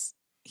fineness?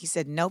 He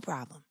said, no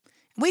problem.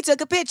 We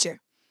took a picture.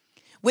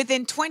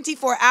 Within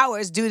 24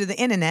 hours, due to the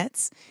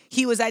internets,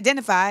 he was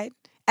identified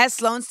as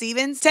Sloane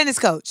Stephens' tennis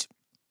coach.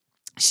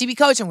 She be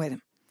coaching with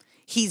him.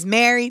 He's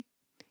married.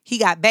 He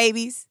got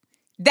babies.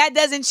 That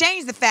doesn't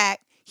change the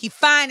fact he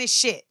fine as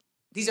shit.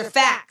 These are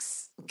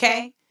facts,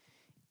 okay?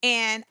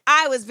 And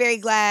I was very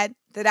glad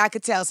that I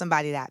could tell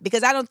somebody that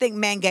because I don't think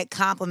men get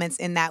compliments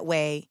in that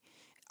way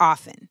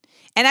often.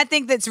 And I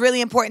think that's really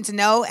important to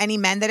know, any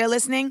men that are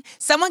listening,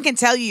 someone can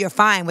tell you you're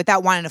fine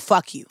without wanting to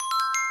fuck you.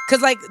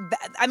 Because, like,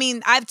 I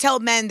mean, I've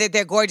told men that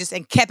they're gorgeous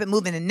and kept it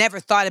moving and never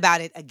thought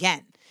about it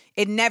again.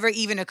 It never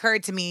even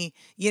occurred to me,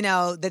 you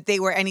know, that they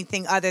were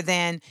anything other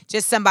than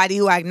just somebody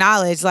who I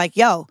acknowledged, like,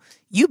 yo,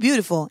 you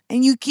beautiful,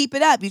 and you keep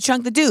it up. You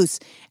chunk the deuce.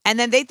 And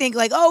then they think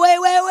like, oh,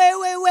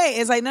 wait.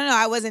 It's like, no,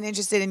 I wasn't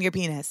interested in your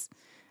penis.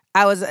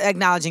 I was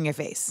acknowledging your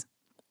face.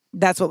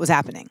 That's what was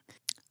happening.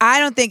 I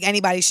don't think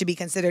anybody should be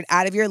considered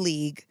out of your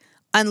league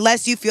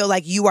unless you feel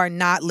like you are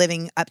not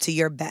living up to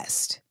your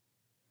best.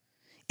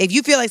 If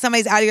you feel like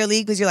somebody's out of your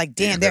league because you're like,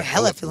 damn, they're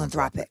hella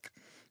philanthropic,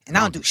 and I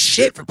don't do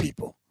shit for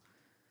people,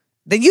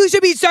 then you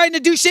should be starting to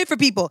do shit for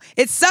people.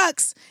 It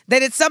sucks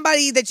that it's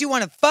somebody that you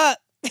want to fuck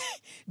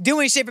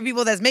doing shit for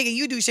people that's making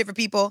you do shit for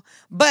people.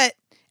 But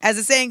as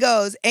the saying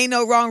goes, ain't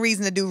no wrong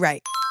reason to do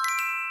right.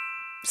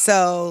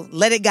 So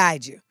let it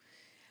guide you.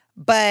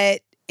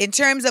 But in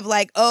terms of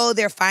like, oh,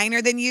 they're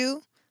finer than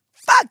you,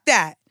 fuck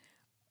that.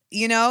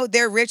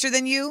 They're richer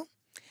than you.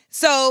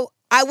 So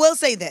I will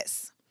say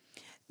this.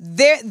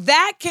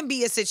 That can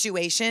be a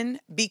situation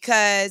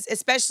because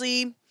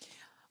especially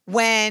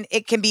when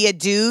it can be a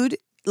dude,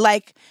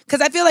 like, because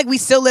I feel like we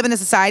still live in a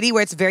society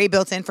where it's very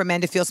built in for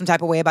men to feel some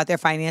type of way about their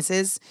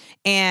finances.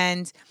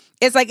 And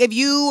it's like if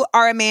you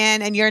are a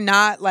man and you're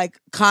not like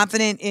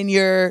confident in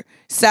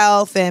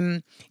yourself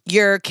and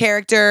your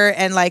character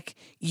and like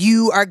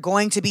you are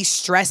going to be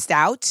stressed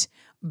out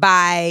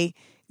by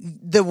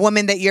the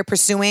woman that you're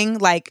pursuing,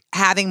 like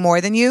having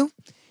more than you,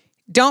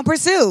 don't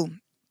pursue.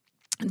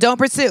 Don't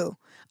pursue.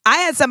 I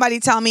had somebody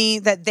tell me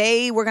that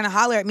they were going to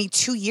holler at me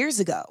 2 years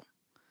ago,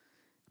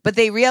 but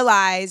they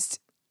realized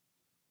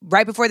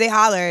right before they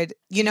hollered,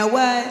 you know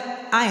what?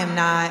 I am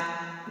not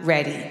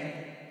ready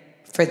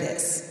for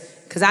this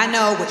because I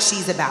know what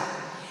she's about.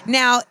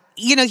 Now,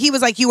 he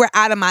was like, you were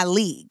out of my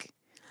league.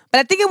 But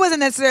I think it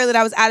wasn't necessarily that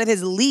I was out of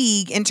his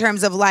league in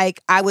terms of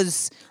like I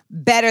was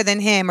better than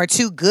him or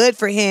too good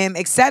for him,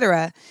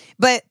 etc.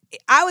 But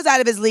I was out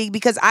of his league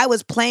because I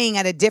was playing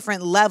at a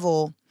different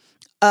level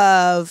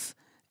of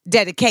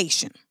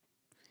dedication.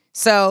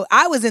 So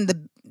I was in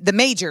the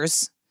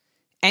majors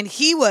and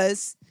he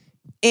was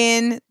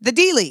in the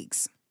D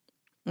leagues.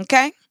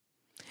 Okay?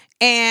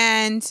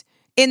 And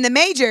in the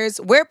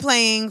majors, we're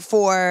playing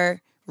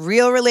for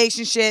real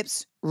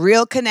relationships,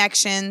 real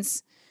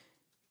connections.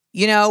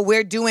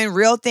 We're doing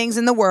real things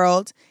in the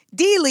world.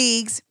 D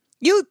leagues,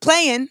 you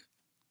playing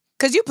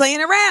because you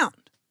playing around.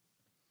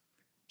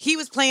 He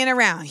was playing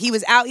around. He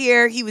was out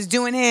here. He was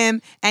doing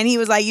him. And he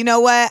was like, you know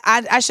what?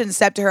 I shouldn't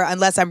step to her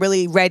unless I'm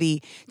really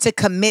ready to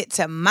commit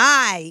to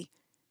my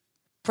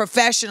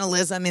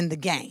professionalism in the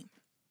game.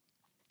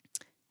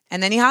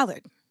 And then he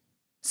hollered.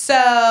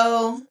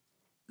 So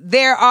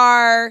there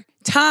are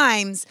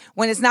times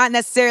when it's not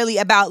necessarily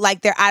about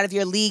like they're out of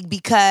your league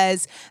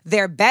because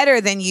they're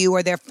better than you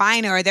or they're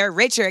finer or they're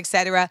richer,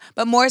 etc.,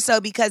 but more so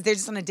because they're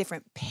just on a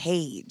different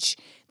page.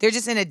 They're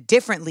just in a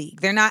different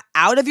league. They're not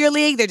out of your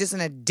league. They're just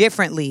in a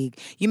different league.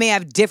 You may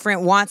have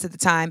different wants at the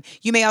time.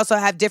 You may also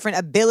have different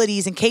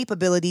abilities and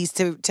capabilities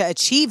to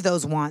achieve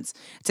those wants,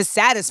 to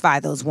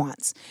satisfy those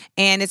wants.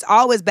 And it's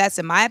always best,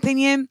 in my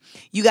opinion,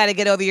 you got to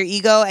get over your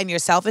ego and your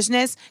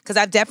selfishness because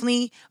I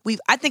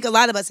think a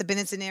lot of us have been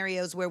in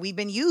scenarios where we've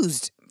been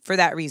used for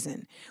that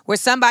reason, where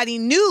somebody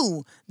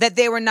knew that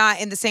they were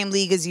not in the same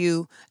league as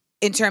you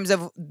in terms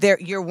of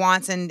your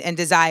wants and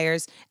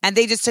desires. And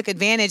they just took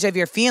advantage of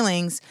your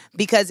feelings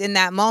because in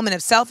that moment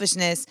of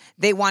selfishness,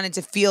 they wanted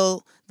to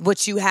feel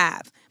what you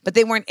have. But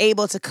they weren't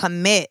able to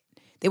commit.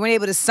 They weren't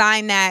able to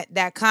sign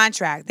that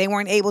contract. They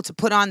weren't able to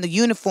put on the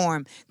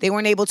uniform. They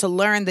weren't able to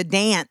learn the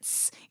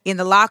dance in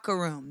the locker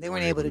room. They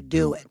weren't able to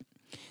do it.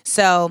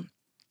 So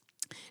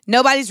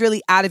nobody's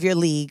really out of your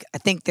league. I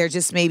think they're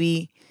just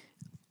maybe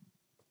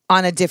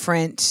on a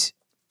different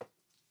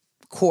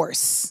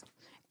course.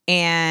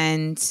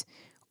 And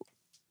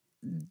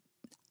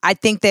I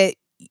think that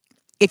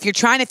if you're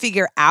trying to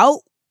figure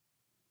out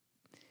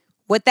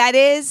what that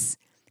is,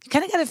 you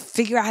kind of got to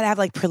figure out how to have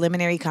like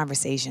preliminary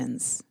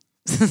conversations.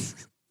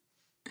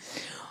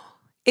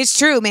 It's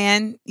true,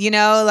 man.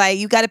 Like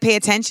you got to pay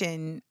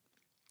attention.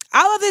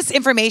 All of this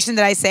information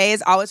that I say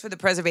is always for the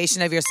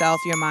preservation of yourself,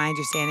 your mind,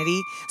 your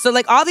sanity. So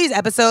like all these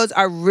episodes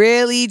are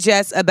really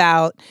just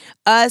about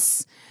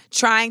us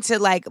trying to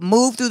like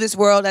move through this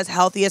world as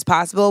healthy as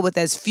possible with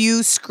as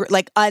few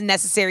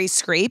unnecessary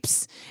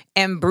scrapes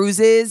and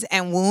bruises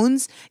and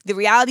wounds. The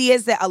reality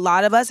is that a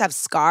lot of us have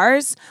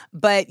scars,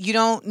 but you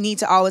don't need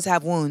to always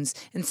have wounds.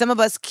 And some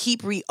of us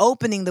keep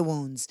reopening the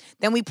wounds.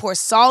 Then we pour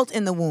salt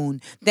in the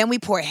wound. Then we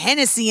pour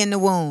Hennessy in the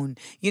wound.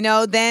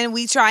 Then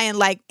we try and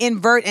like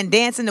invert and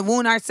dance in the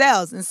wound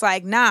ourselves. And it's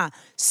like, nah,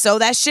 sew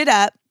that shit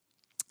up.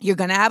 You're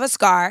going to have a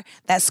scar.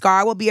 That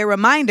scar will be a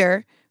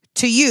reminder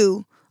to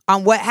you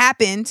on what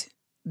happened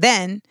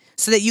then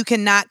so that you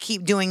cannot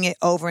keep doing it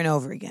over and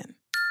over again.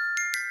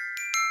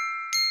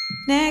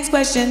 Next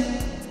question.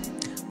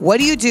 What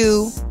do you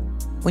do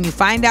when you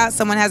find out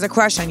someone has a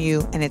crush on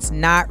you and it's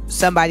not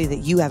somebody that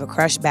you have a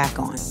crush back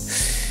on?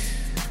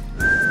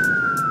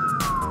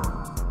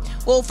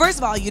 Well, first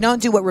of all, you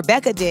don't do what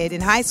Rebecca did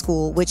in high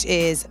school, which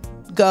is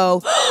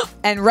go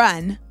and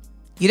run.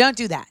 You don't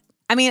do that.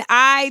 I mean,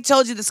 I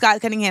told you the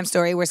Scott Cunningham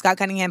story where Scott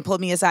Cunningham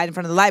pulled me aside in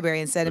front of the library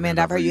and said,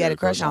 Amanda, I've heard you had a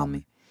crush on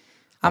me.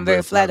 I'm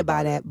very flattered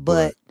by that,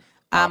 but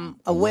I'm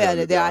aware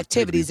that there are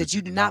activities that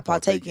you do not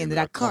partake in that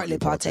I currently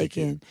partake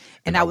in,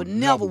 and I would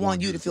never want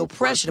you to feel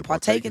pressure to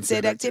partake in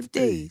said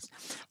activities.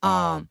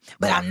 But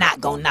I'm not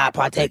going to not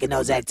partake in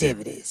those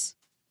activities.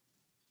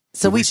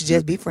 So we should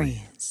just be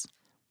friends.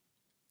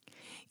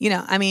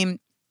 I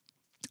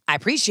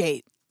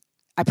appreciated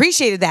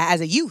that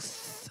as a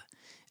youth,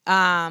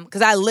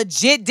 because I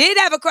legit did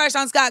have a crush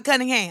on Scott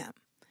Cunningham.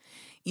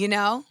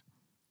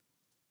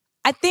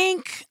 I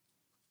think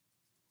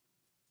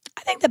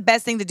the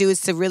best thing to do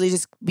is to really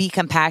just be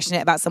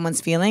compassionate about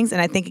someone's feelings.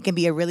 And I think it can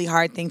be a really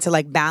hard thing to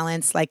like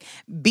balance, like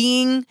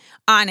being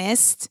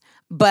honest,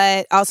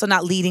 but also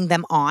not leading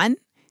them on.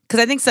 Because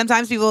I think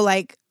sometimes people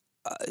like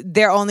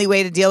their only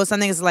way to deal with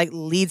something is to like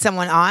lead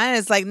someone on.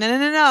 It's like,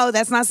 no,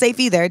 that's not safe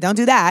either. Don't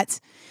do that.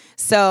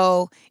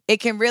 So it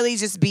can really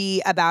just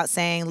be about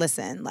saying,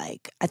 listen,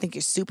 like, I think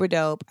you're super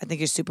dope. I think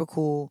you're super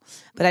cool,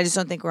 but I just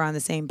don't think we're on the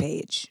same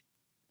page.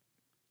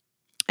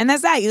 And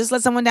that's that. You just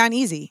let someone down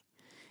easy.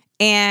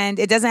 And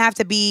it doesn't have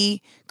to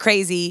be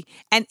crazy.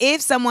 And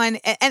if someone,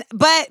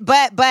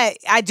 but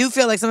I do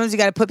feel like sometimes you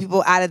got to put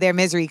people out of their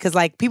misery, because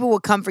like people will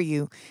come for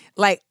you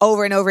like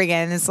over and over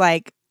again. And it's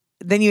like,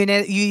 then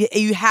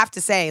you have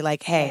to say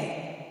like,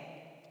 hey,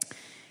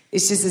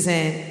 this just isn't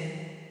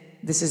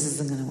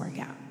going to work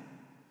out.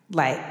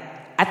 Like,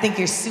 I think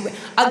you're super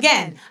dope.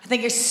 I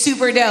think you're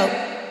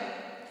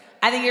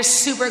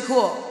super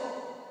cool.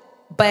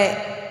 But,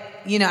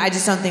 I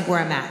just don't think we're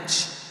a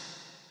match.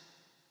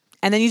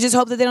 And then you just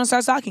hope that they don't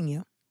start stalking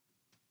you.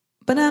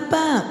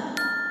 Ba-dum-bum.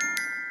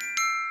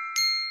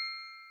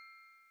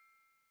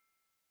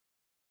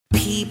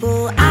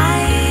 People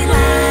I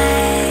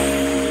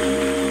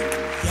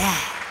like. Yeah.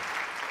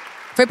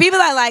 For people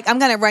I like, I'm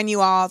going to run you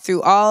all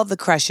through all the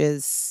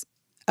crushes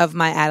of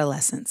my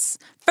adolescence.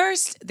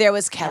 First, there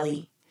was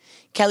Kelly.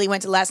 Kelly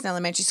went to Lassen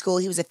Elementary School.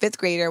 He was a 5th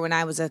grader when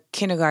I was a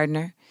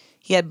kindergartner.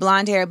 He had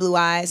blonde hair, blue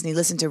eyes, and he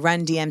listened to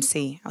Run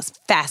DMC. I was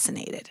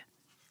fascinated.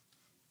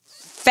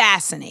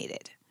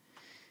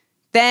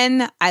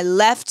 Then I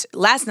left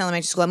Lassen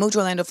Elementary School. I moved to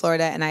Orlando,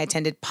 Florida, and I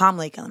attended Palm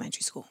Lake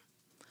Elementary School,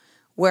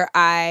 where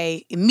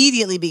I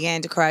immediately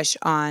began to crush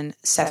on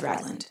Seth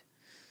Ragland.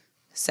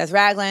 Seth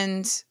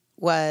Ragland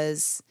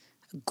was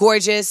a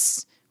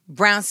gorgeous,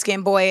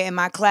 brown-skinned boy in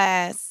my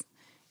class,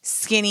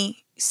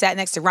 skinny, sat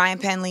next to Ryan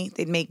Penley.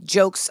 They'd make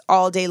jokes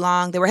all day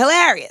long. They were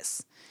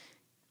hilarious.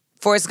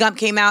 Forrest Gump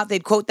came out.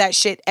 They'd quote that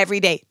shit every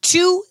day.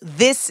 To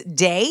this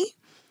day,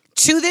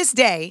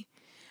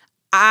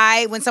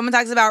 when someone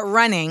talks about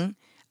running,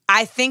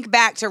 I think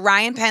back to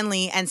Ryan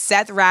Penley and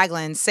Seth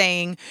Ragland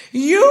saying,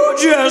 "You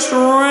just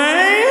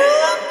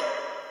ran."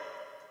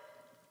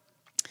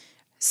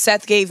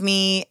 Seth gave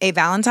me a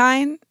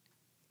Valentine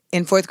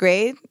in 4th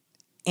grade,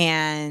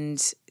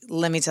 and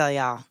let me tell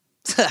y'all,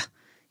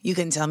 you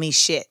couldn't tell me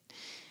shit.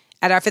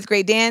 At our 5th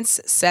grade dance,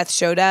 Seth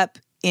showed up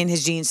in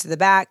his jeans to the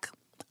back,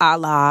 a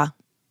la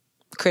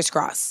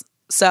crisscross.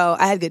 So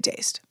I had good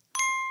taste.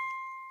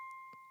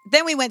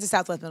 Then we went to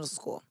Southwest Middle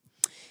School.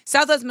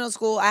 Southwest Middle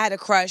School, I had a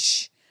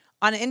crush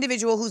on an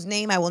individual whose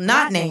name I will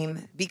not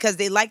name because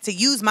they like to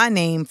use my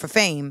name for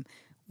fame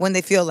when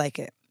they feel like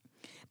it.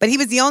 But he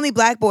was the only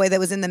black boy that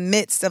was in the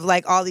midst of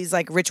like all these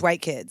like rich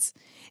white kids.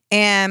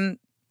 And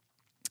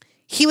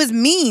he was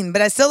mean,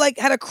 but I still like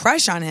had a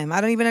crush on him.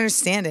 I don't even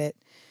understand it.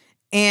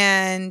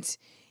 And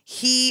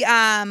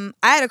I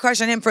had a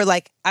crush on him for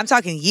like, I'm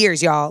talking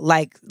years, y'all.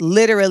 Like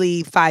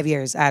literally 5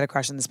 years I had a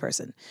crush on this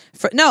person.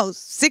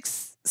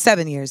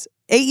 7 years.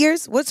 8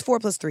 years? What's 4 +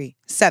 3?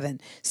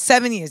 7.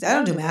 7 years. I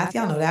don't do math.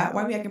 Y'all know that.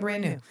 Why are we acting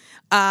brand new?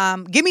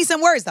 Give me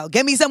some words, though.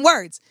 Give me some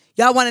words.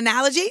 Y'all want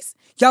analogies?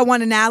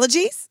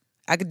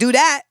 I could do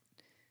that.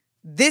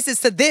 This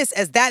is to this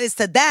as that is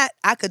to that.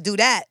 I could do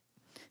that.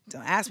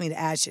 Don't ask me to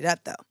add shit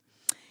up, though.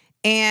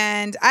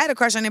 And I had a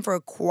crush on him for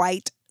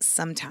quite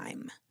some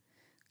time.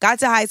 Got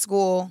to high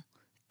school,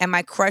 and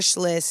my crush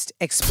list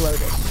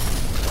exploded.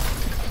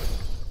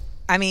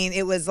 I mean,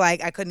 it was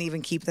like I couldn't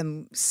even keep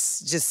them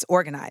just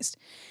organized.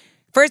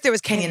 First, there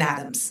was Kenyon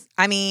Adams.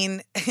 I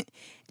mean,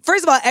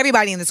 first of all,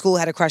 everybody in the school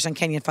had a crush on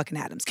Kenyon fucking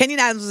Adams. Kenyon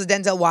Adams was the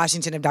Denzel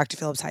Washington of Dr.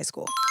 Phillips High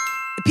School.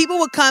 People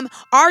would come.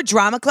 Our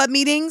drama club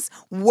meetings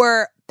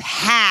were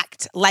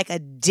packed like a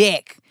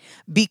dick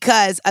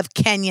because of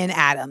Kenyon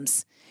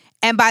Adams.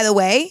 And by the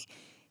way,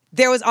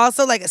 there was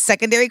also like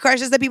secondary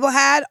crushes that people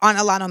had on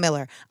Alano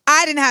Miller.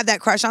 I didn't have that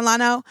crush on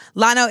Lano.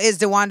 Lano is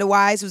DeWanda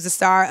Wise, who's the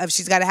star of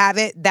She's Gotta Have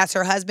It. That's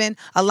her husband.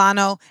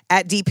 Alano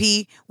at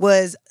DP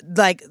was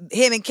like,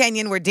 him and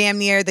Kenyon were damn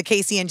near the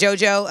Casey and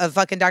JoJo of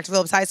fucking Dr.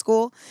 Phillips High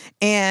School.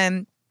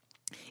 And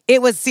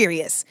it was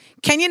serious.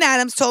 Kenyon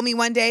Adams told me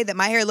one day that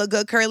my hair looked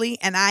good curly,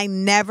 and I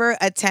never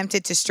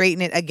attempted to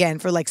straighten it again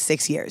for like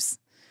 6 years.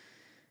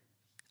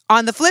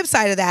 On the flip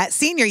side of that,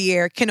 senior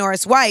year,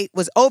 Kenoris White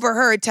was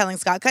overheard telling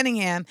Scott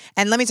Cunningham,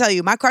 and let me tell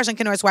you, my crush on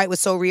Kenoris White was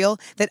so real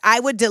that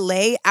I would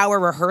delay our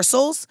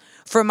rehearsals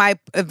for my,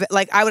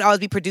 like I would always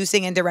be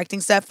producing and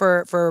directing stuff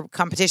for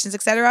competitions,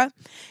 etc.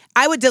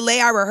 I would delay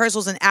our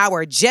rehearsals an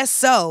hour just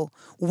so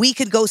we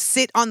could go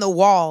sit on the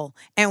wall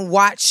and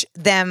watch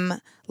them,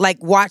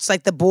 watch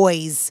the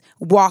boys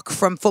walk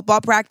from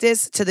football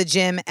practice to the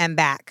gym and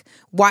back.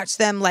 Watch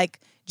them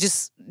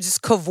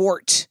just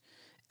cavort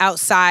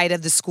outside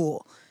of the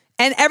school.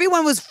 And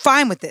everyone was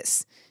fine with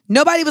this.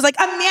 Nobody was like,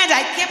 Amanda,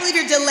 I can't believe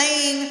you're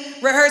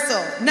delaying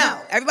rehearsal.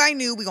 No, everybody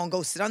knew we're going to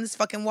go sit on this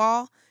fucking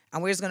wall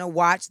and we're just going to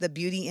watch the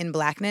beauty in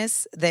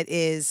blackness that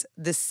is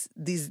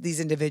these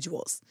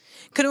individuals.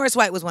 Kenoris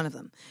White was one of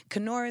them.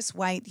 Kenoris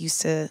White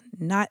used to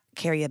not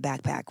carry a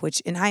backpack,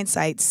 which in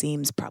hindsight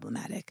seems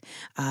problematic.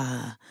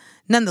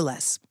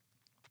 Nonetheless,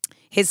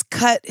 his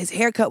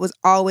haircut was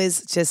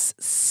always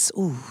just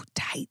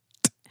tight.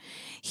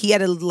 He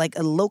had a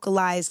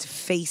localized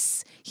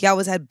face. He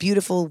always had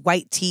beautiful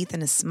white teeth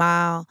and a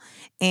smile.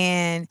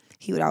 And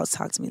he would always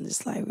talk to me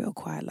just like real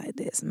quiet like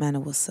this. Amanda,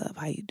 what's up?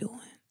 How you doing?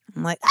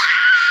 I'm like,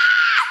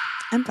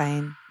 I'm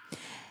fine.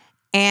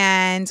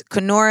 And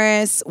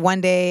Kanoris,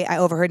 one day I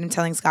overheard him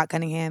telling Scott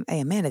Cunningham,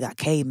 hey, Amanda got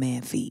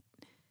caveman feet.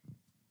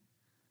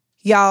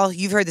 Y'all,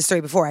 you've heard the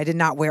story before. I did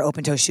not wear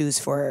open-toe shoes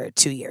for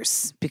 2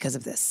 years because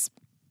of this.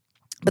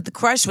 But the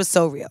crush was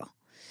so real.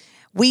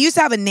 We used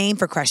to have a name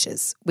for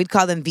crushes. We'd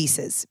call them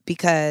vises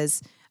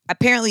because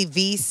apparently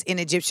vis in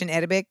Egyptian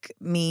Arabic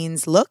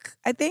means look,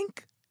 I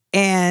think.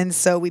 And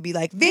so we'd be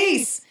like,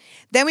 vis.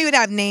 Then we would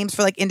have names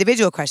for like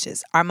individual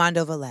crushes.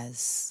 Armando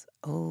Velez.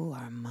 Oh,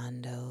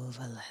 Armando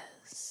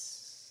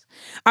Velez.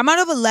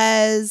 Armando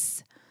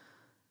Velez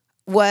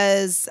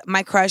was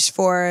my crush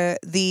for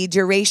the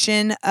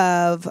duration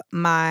of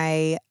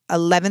my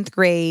 11th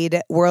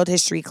grade world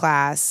history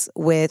class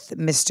with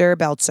Mr.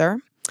 Belzer.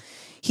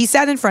 He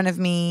sat in front of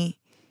me.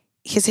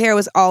 His hair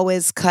was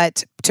always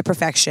cut to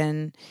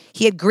perfection.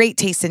 He had great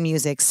taste in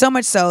music, so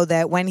much so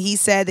that when he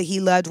said that he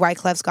loved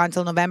Wyclef's Gone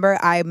Till November,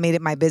 I made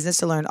it my business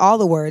to learn all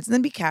the words and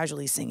then be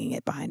casually singing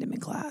it behind him in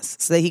class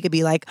so that he could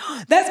be like,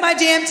 oh, that's my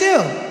jam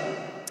too.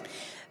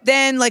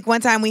 Then, like,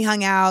 one time we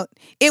hung out.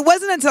 It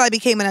wasn't until I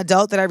became an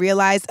adult that I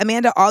realized,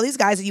 Amanda, all these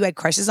guys that you had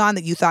crushes on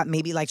that you thought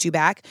maybe liked you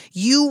back,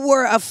 you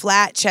were a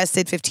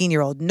flat-chested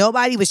 15-year-old.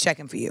 Nobody was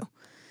checking for you.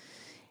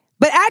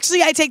 But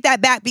actually, I take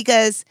that back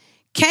because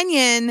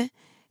Kenyon,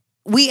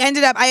 I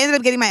ended up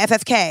getting my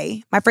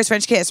FFK, my first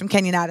French kiss from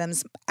Kenyon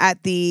Adams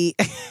at the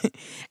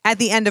at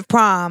the end of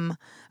prom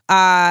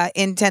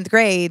in 10th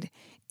grade.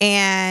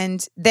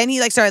 And then he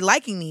like started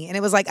liking me. And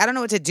it was like, I don't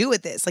know what to do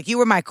with this. Like, you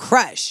were my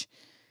crush.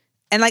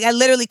 And like, I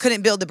literally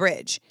couldn't build the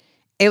bridge.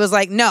 It was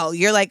like, no,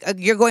 you're like,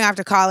 you're going off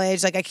to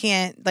college. Like, I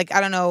can't, like,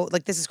 I don't know.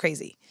 Like, this is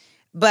crazy.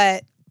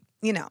 But,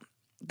 you know,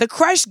 the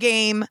crush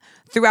game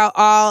throughout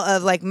all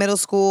of like middle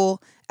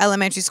school,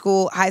 elementary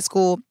school, high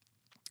school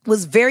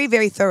was very,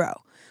 very thorough.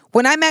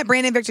 When I met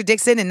Brandon Victor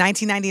Dixon in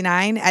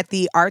 1999 at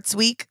the Arts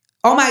Week,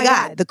 oh my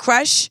God, the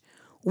crush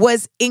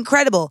was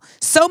incredible.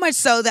 So much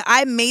so that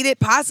I made it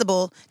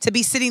possible to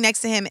be sitting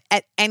next to him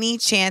at any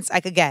chance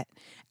I could get.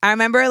 I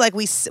remember like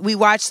we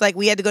watched, like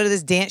we had to go to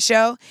this dance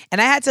show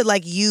and I had to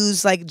like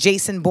use like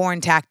Jason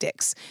Bourne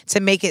tactics to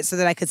make it so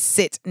that I could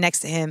sit next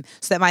to him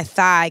so that my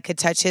thigh could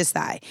touch his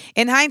thigh.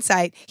 In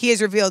hindsight, he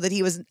has revealed that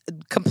he was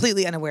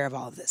completely unaware of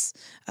all of this.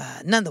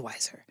 None the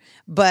wiser.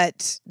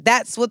 But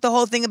that's what the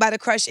whole thing about a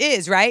crush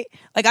is, right?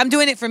 Like, I'm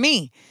doing it for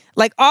me.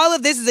 Like, all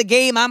of this is a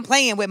game I'm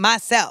playing with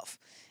myself.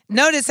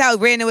 Notice how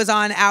Brandon was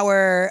on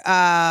our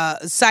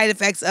side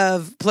effects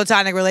of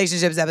platonic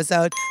relationships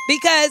episode,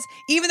 because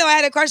even though I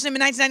had a crush on him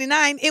in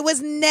 1999, it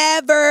was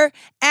never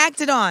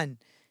acted on,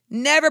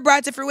 never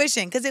brought to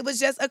fruition because it was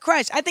just a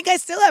crush. I think I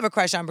still have a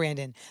crush on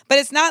Brandon, but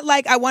it's not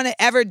like I want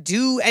to ever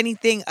do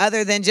anything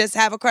other than just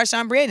have a crush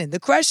on Brandon. The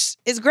crush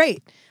is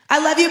great. I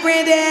love you,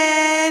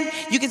 Brandon.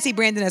 You can see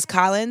Brandon as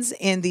Collins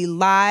in the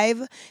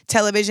live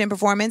television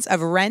performance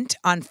of Rent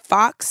on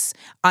Fox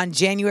on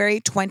January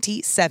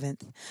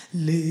 27th.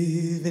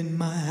 Live in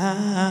my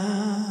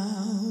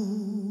house.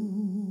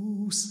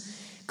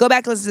 Go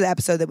back and listen to the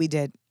episode that we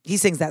did. He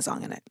sings that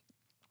song in it.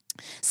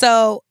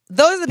 So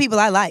those are the people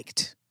I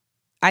liked.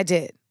 I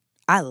did.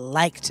 I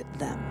liked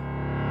them.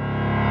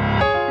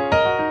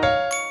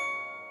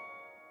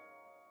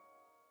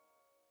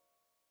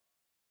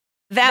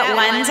 That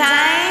one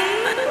time?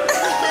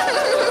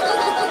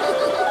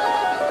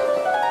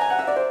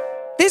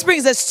 This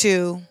brings us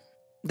to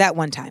that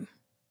one time.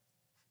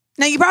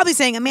 Now, you're probably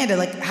saying, Amanda,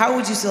 like, how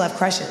would you still have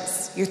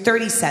crushes? You're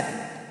 37,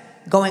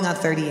 going on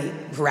 38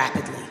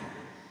 rapidly.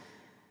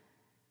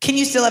 Can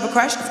you still have a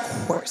crush?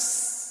 Of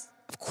course.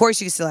 Of course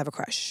you can still have a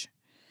crush.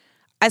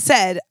 I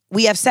said,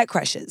 we have set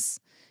crushes.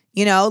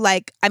 You know,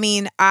 like, I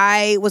mean,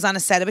 I was on a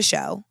set of a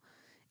show,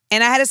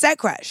 and I had a set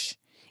crush.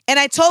 And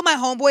I told my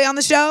homeboy on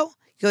the show,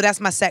 yo,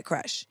 that's my set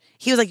crush.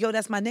 He was like, yo,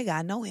 that's my nigga.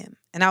 I know him.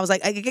 And I was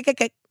like,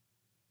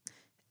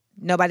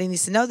 nobody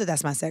needs to know that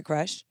that's my set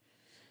crush.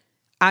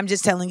 I'm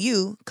just telling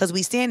you because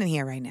we standing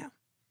here right now.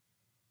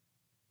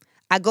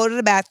 I go to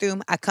the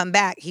bathroom. I come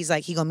back. He's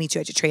like, he gonna meet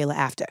you at your trailer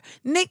after.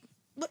 Nick,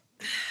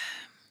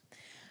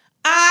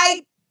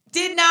 I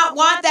did not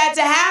want that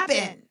to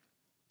happen.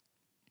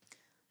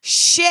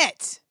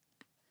 Shit.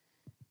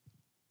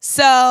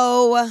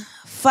 So,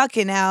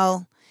 fucking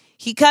hell.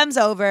 He comes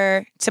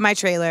over to my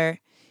trailer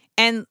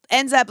and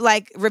ends up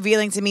like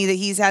revealing to me that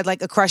he's had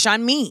like a crush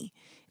on me,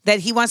 that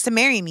he wants to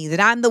marry me, that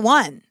I'm the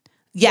one.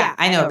 Yeah,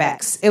 I know,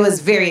 Bex. It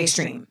was very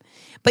extreme.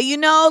 But you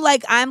know,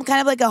 like, I'm kind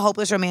of like a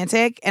hopeless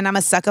romantic and I'm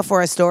a sucker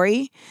for a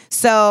story.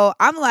 So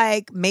I'm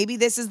like, maybe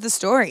this is the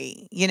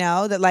story, you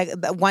know, that like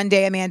one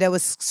day Amanda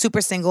was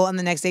super single and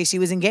the next day she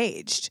was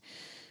engaged.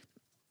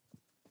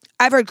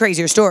 I've heard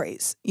crazier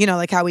stories, you know,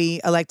 like how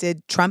we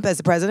elected Trump as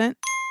the president.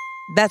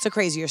 That's a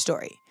crazier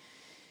story.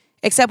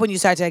 Except when you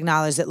start to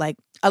acknowledge that like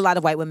a lot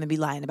of white women be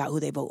lying about who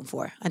they voting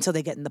for until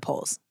they get in the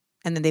polls.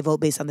 And then they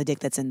vote based on the dick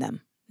that's in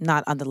them,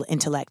 not on the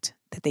intellect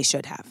that they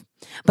should have.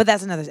 But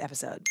that's another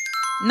episode.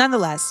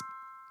 Nonetheless,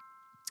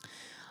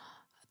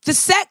 the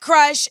set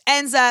crush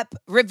ends up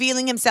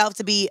revealing himself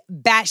to be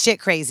batshit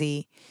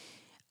crazy.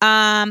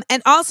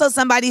 And also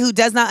somebody who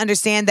does not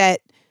understand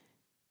that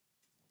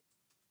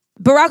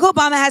Barack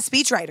Obama has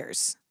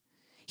speechwriters.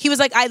 He was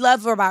like, I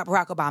love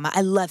Barack Obama.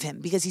 I love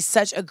him because he's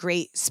such a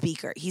great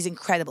speaker. He's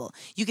incredible.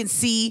 You can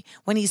see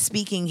when he's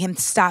speaking, him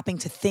stopping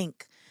to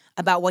think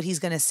about what he's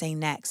going to say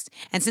next.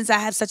 And since I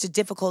have such a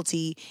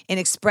difficulty in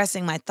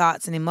expressing my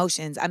thoughts and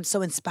emotions, I'm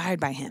so inspired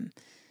by him.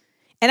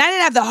 And I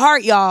didn't have the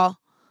heart, y'all.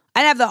 I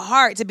didn't have the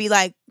heart to be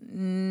like,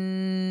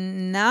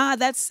 nah,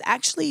 that's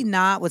actually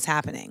not what's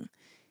happening.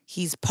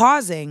 He's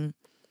pausing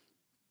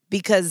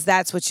because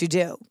that's what you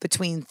do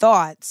between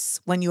thoughts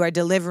when you are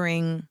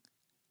delivering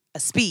a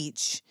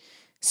speech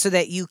so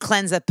that you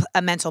cleanse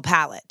a mental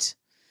palate.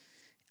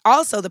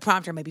 Also, the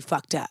prompter may be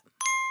fucked up.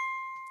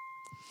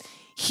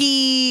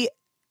 He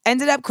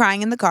ended up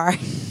crying in the car.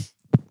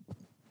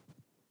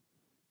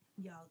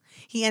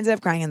 He ended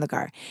up crying in the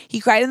car. He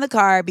cried in the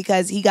car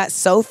because he got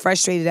so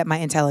frustrated at my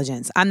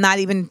intelligence. I'm not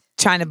even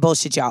trying to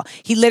bullshit y'all.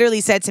 He literally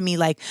said to me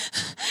like,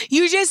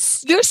 you're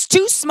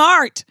too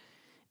smart.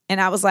 And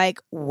I was like,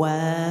 what?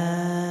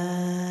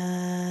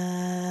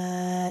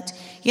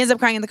 He ends up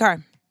crying in the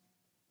car.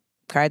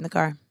 Cried in the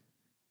car.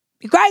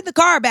 He cried in the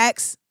car,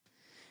 Bex.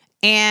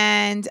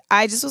 And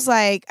I just was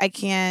like, I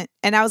can't.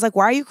 And I was like,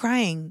 why are you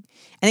crying?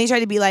 And he tried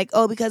to be like,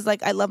 oh, because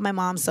like I love my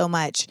mom so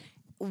much.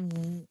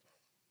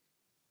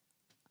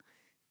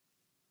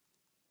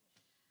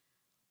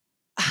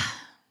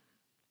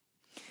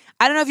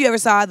 I don't know if you ever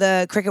saw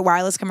the Cricket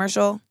Wireless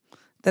commercial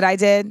that I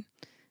did,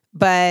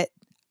 but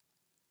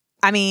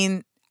I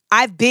mean,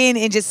 I've been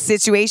in just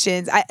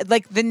situations.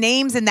 Like the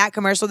names in that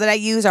commercial that I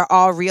use are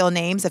all real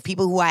names of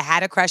people who I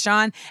had a crush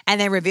on and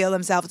then reveal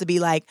themselves to be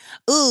like,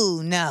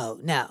 ooh, no.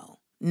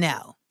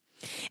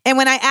 And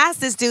when I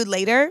asked this dude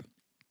later,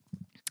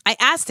 I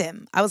asked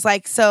him, I was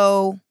like,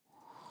 so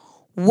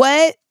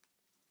what,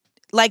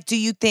 like, do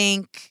you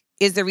think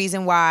is the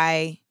reason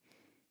why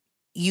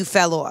you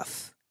fell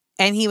off?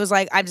 And he was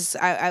like, I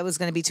was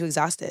going to be too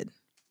exhausted.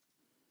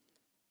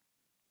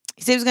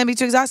 He said he was going to be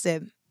too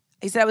exhausted.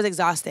 He said I was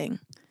exhausting.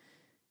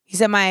 He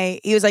said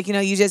he was like,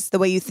 you just, the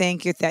way you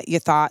think, your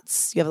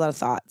thoughts, you have a lot of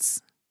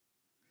thoughts.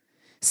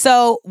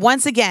 So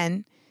once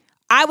again,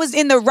 I was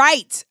in the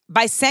right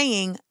by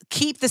saying,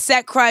 keep the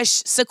set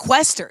crush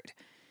sequestered.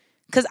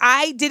 Because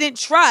I didn't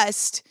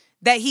trust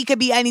that he could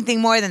be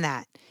anything more than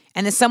that.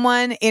 And then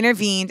someone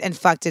intervened and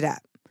fucked it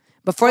up.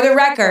 But for the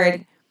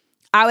record,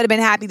 I would have been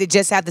happy to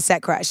just have the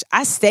set crush.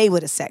 I stay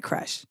with a set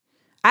crush.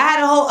 I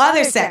had a whole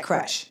other set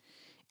crush.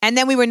 And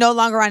then we were no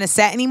longer on a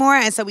set anymore.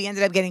 And so we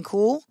ended up getting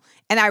cool.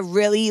 And I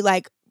really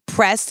like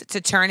pressed to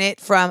turn it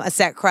from a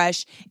set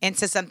crush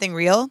into something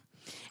real.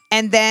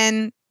 And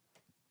then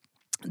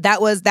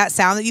that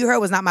sound that you heard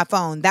was not my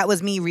phone. That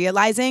was me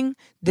realizing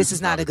this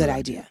is not a good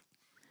idea.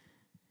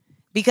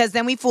 Because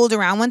then we fooled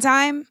around one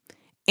time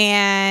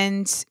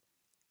and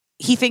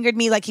he fingered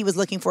me like he was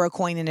looking for a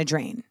coin in a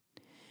drain.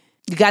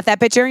 You got that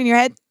picture in your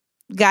head?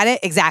 Got it?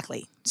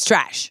 Exactly. It's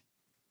trash.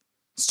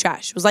 It's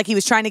trash. It was like he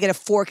was trying to get a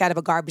fork out of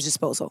a garbage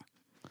disposal.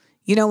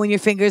 You know when your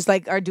fingers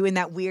like are doing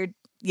that weird,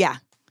 yeah.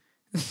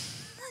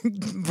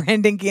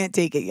 Brandon can't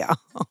take it, y'all.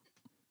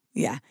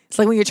 Yeah. It's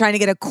like when you're trying to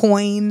get a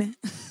coin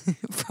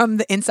from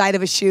the inside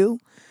of a shoe.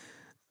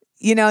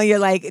 You know, you're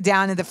like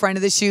down at the front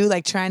of the shoe,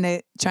 like trying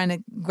to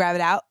grab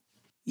it out.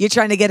 You're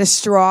trying to get a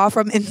straw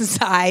from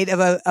inside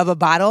of a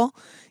bottle.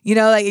 You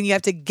know, like, and you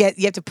have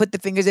to put the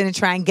fingers in and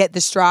try and get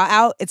the straw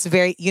out. It's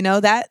very, you know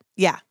that?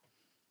 Yeah.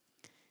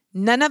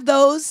 None of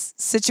those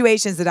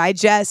situations that I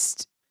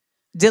just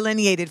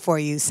delineated for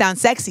you sound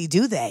sexy,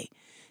 do they?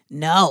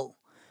 No.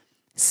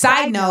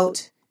 Side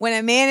note, when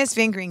a man is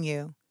fingering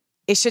you,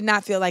 it should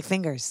not feel like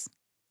fingers.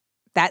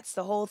 That's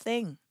the whole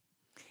thing.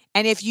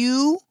 And if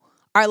you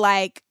are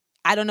like,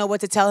 I don't know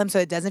what to tell him so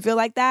it doesn't feel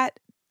like that,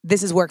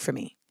 this is work for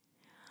me.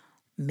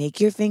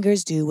 Make your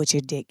fingers do what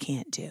your dick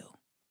can't do.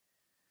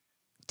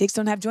 Dicks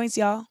don't have joints,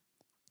 y'all.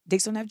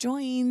 Dicks don't have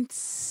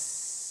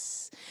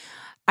joints.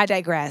 I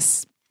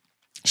digress.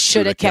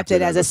 Should have kept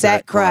it as a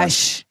set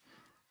crush.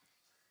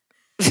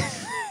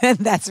 And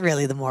that's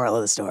really the moral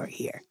of the story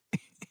here.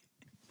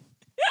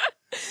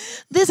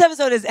 This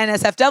episode is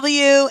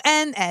NSFW.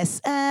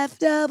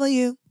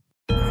 NSFW.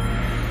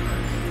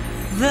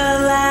 The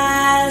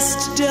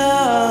last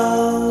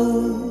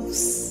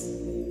dose.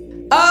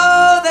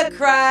 Oh, the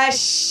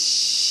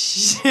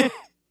crush.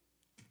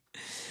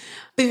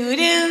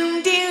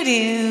 Boo-doom,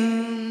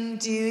 doo-doom,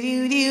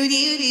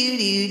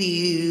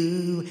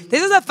 doo-doo-doo-doo-doo-doo.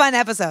 This is a fun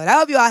episode. I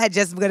hope you all had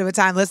just as good of a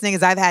time listening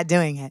as I've had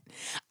doing it.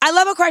 I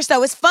love a crush,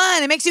 though. It's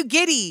fun. It makes you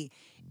giddy.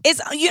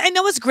 I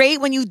know it's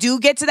great when you do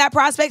get to that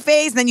prospect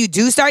phase, and then you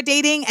do start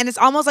dating, and it's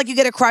almost like you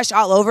get a crush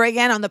all over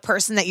again on the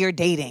person that you're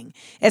dating.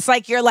 It's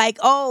like you're like,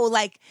 oh,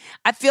 like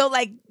I feel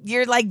like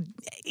you're like,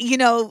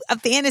 a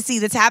fantasy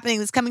that's happening,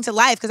 that's coming to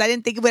life because I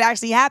didn't think it would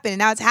actually happen, and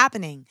now it's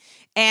happening.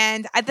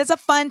 And that's a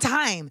fun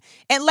time.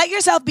 And let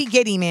yourself be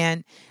giddy,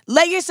 man.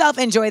 Let yourself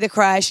enjoy the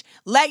crush.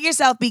 Let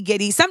yourself be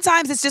giddy.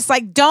 Sometimes it's just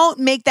like, don't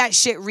make that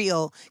shit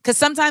real, because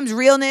sometimes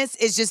realness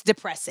is just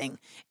depressing.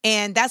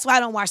 And that's why I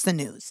don't watch the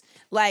news.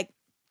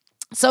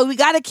 So we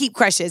got to keep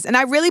crushes. And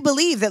I really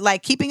believe that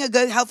keeping a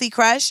good, healthy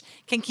crush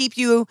can keep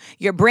your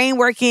brain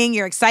working,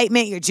 your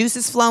excitement, your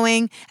juices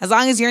flowing, as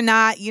long as you're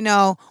not,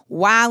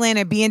 wilding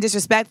or being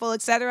disrespectful,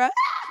 etc.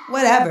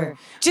 Whatever.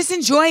 Just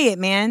enjoy it,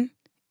 man.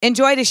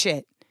 Enjoy the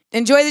shit.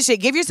 Enjoy the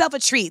shit. Give yourself a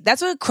treat.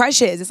 That's what a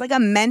crush is. It's like a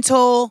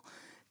mental,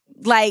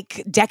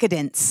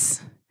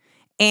 decadence.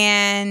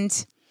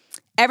 And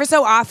ever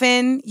so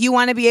often, you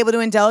want to be able to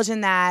indulge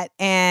in that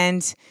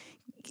and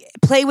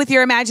play with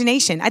your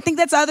imagination. I think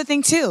that's the other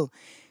thing too.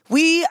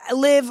 We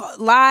live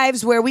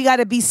lives where we got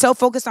to be so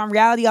focused on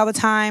reality all the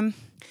time.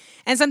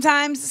 And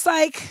sometimes it's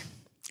like,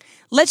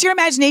 let your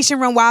imagination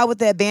run wild with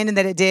the abandon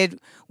that it did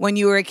when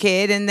you were a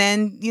kid, and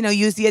then,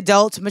 use the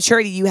adult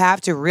maturity you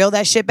have to reel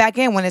that shit back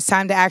in when it's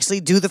time to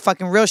actually do the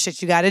fucking real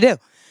shit you got to do.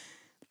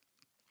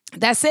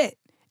 That's it.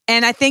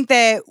 And I think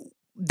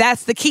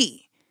that's the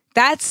key.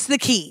 That's the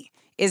key.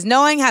 Is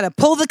knowing how to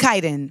pull the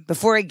kite in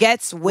before it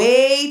gets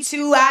way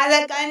too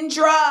out of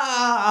control,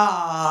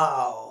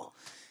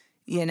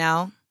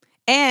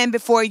 and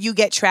before you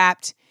get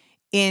trapped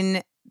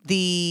in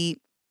the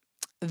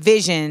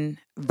vision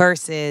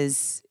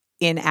versus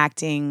in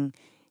acting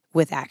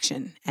with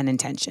action and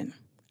intention.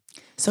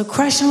 So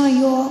crush on,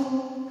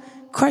 y'all.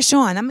 Crush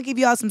on. I'm going to give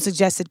you all some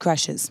suggested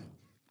crushes.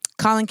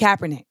 Colin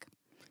Kaepernick.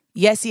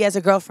 Yes, he has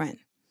a girlfriend.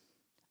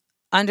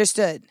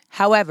 Understood.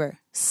 However,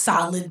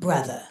 solid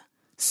brother.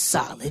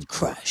 Solid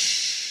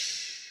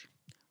crush.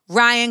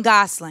 Ryan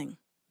Gosling.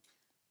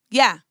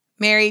 Yeah,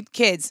 married,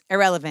 kids,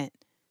 irrelevant.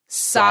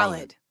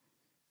 Solid.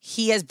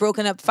 He has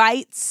broken up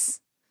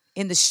fights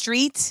in the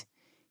street.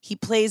 He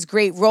plays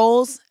great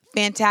roles.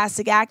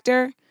 Fantastic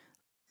actor.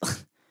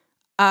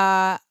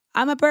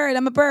 I'm a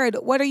bird.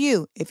 What are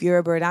you? If you're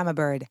a bird, I'm a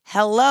bird.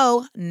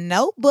 Hello,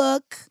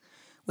 Notebook,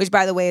 which,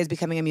 by the way, is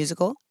becoming a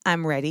musical.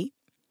 I'm ready.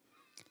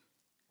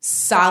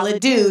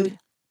 Solid dude.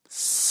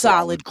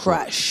 Solid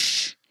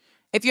crush.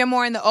 If you're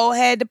more in the old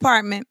head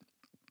department,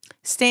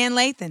 Stan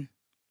Lathan,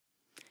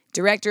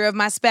 director of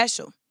my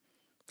special.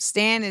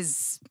 Stan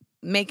is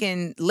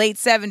making late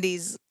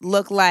 70s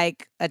look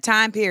like a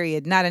time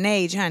period, not an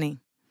age, honey.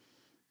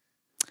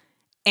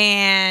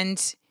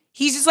 And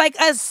he's just like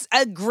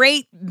a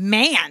great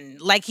man.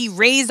 He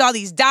raised all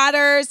these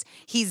daughters.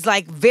 He's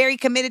very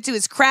committed to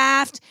his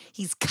craft.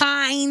 He's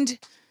kind.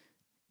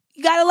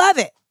 You gotta love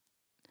it.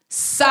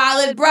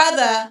 Solid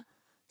brother,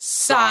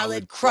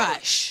 solid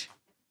crush.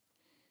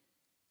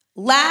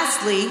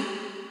 Lastly,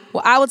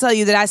 I will tell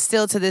you that I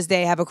still to this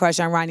day have a crush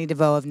on Ronnie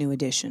DeVoe of New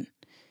Edition.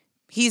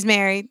 He's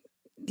married.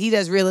 He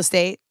does real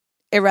estate.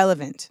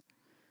 Irrelevant.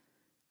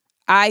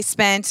 I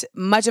spent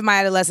much of my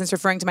adolescence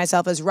referring to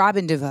myself as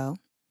Robin DeVoe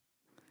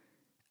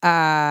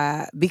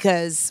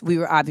because we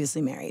were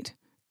obviously married.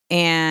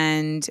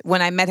 And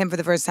when I met him for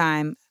the first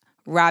time,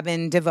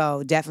 Robin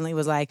DeVoe definitely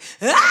was like,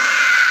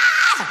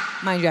 ah!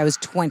 Mind you, I was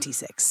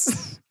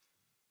 26.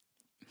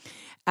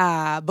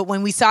 But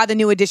when we saw the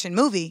New Edition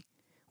movie,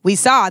 we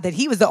saw that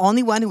he was the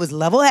only one who was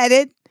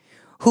level-headed,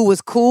 who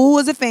was cool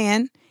as a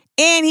fan,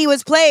 and he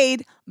was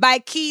played by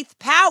Keith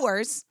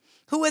Powers,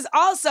 who was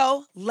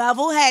also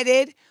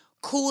level-headed,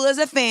 cool as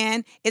a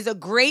fan, is a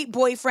great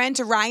boyfriend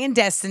to Ryan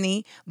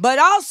Destiny, but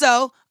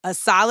also a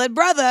solid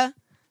brother,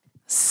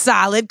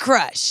 solid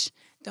crush.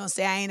 Don't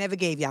say I ain't ever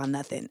gave y'all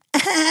nothing.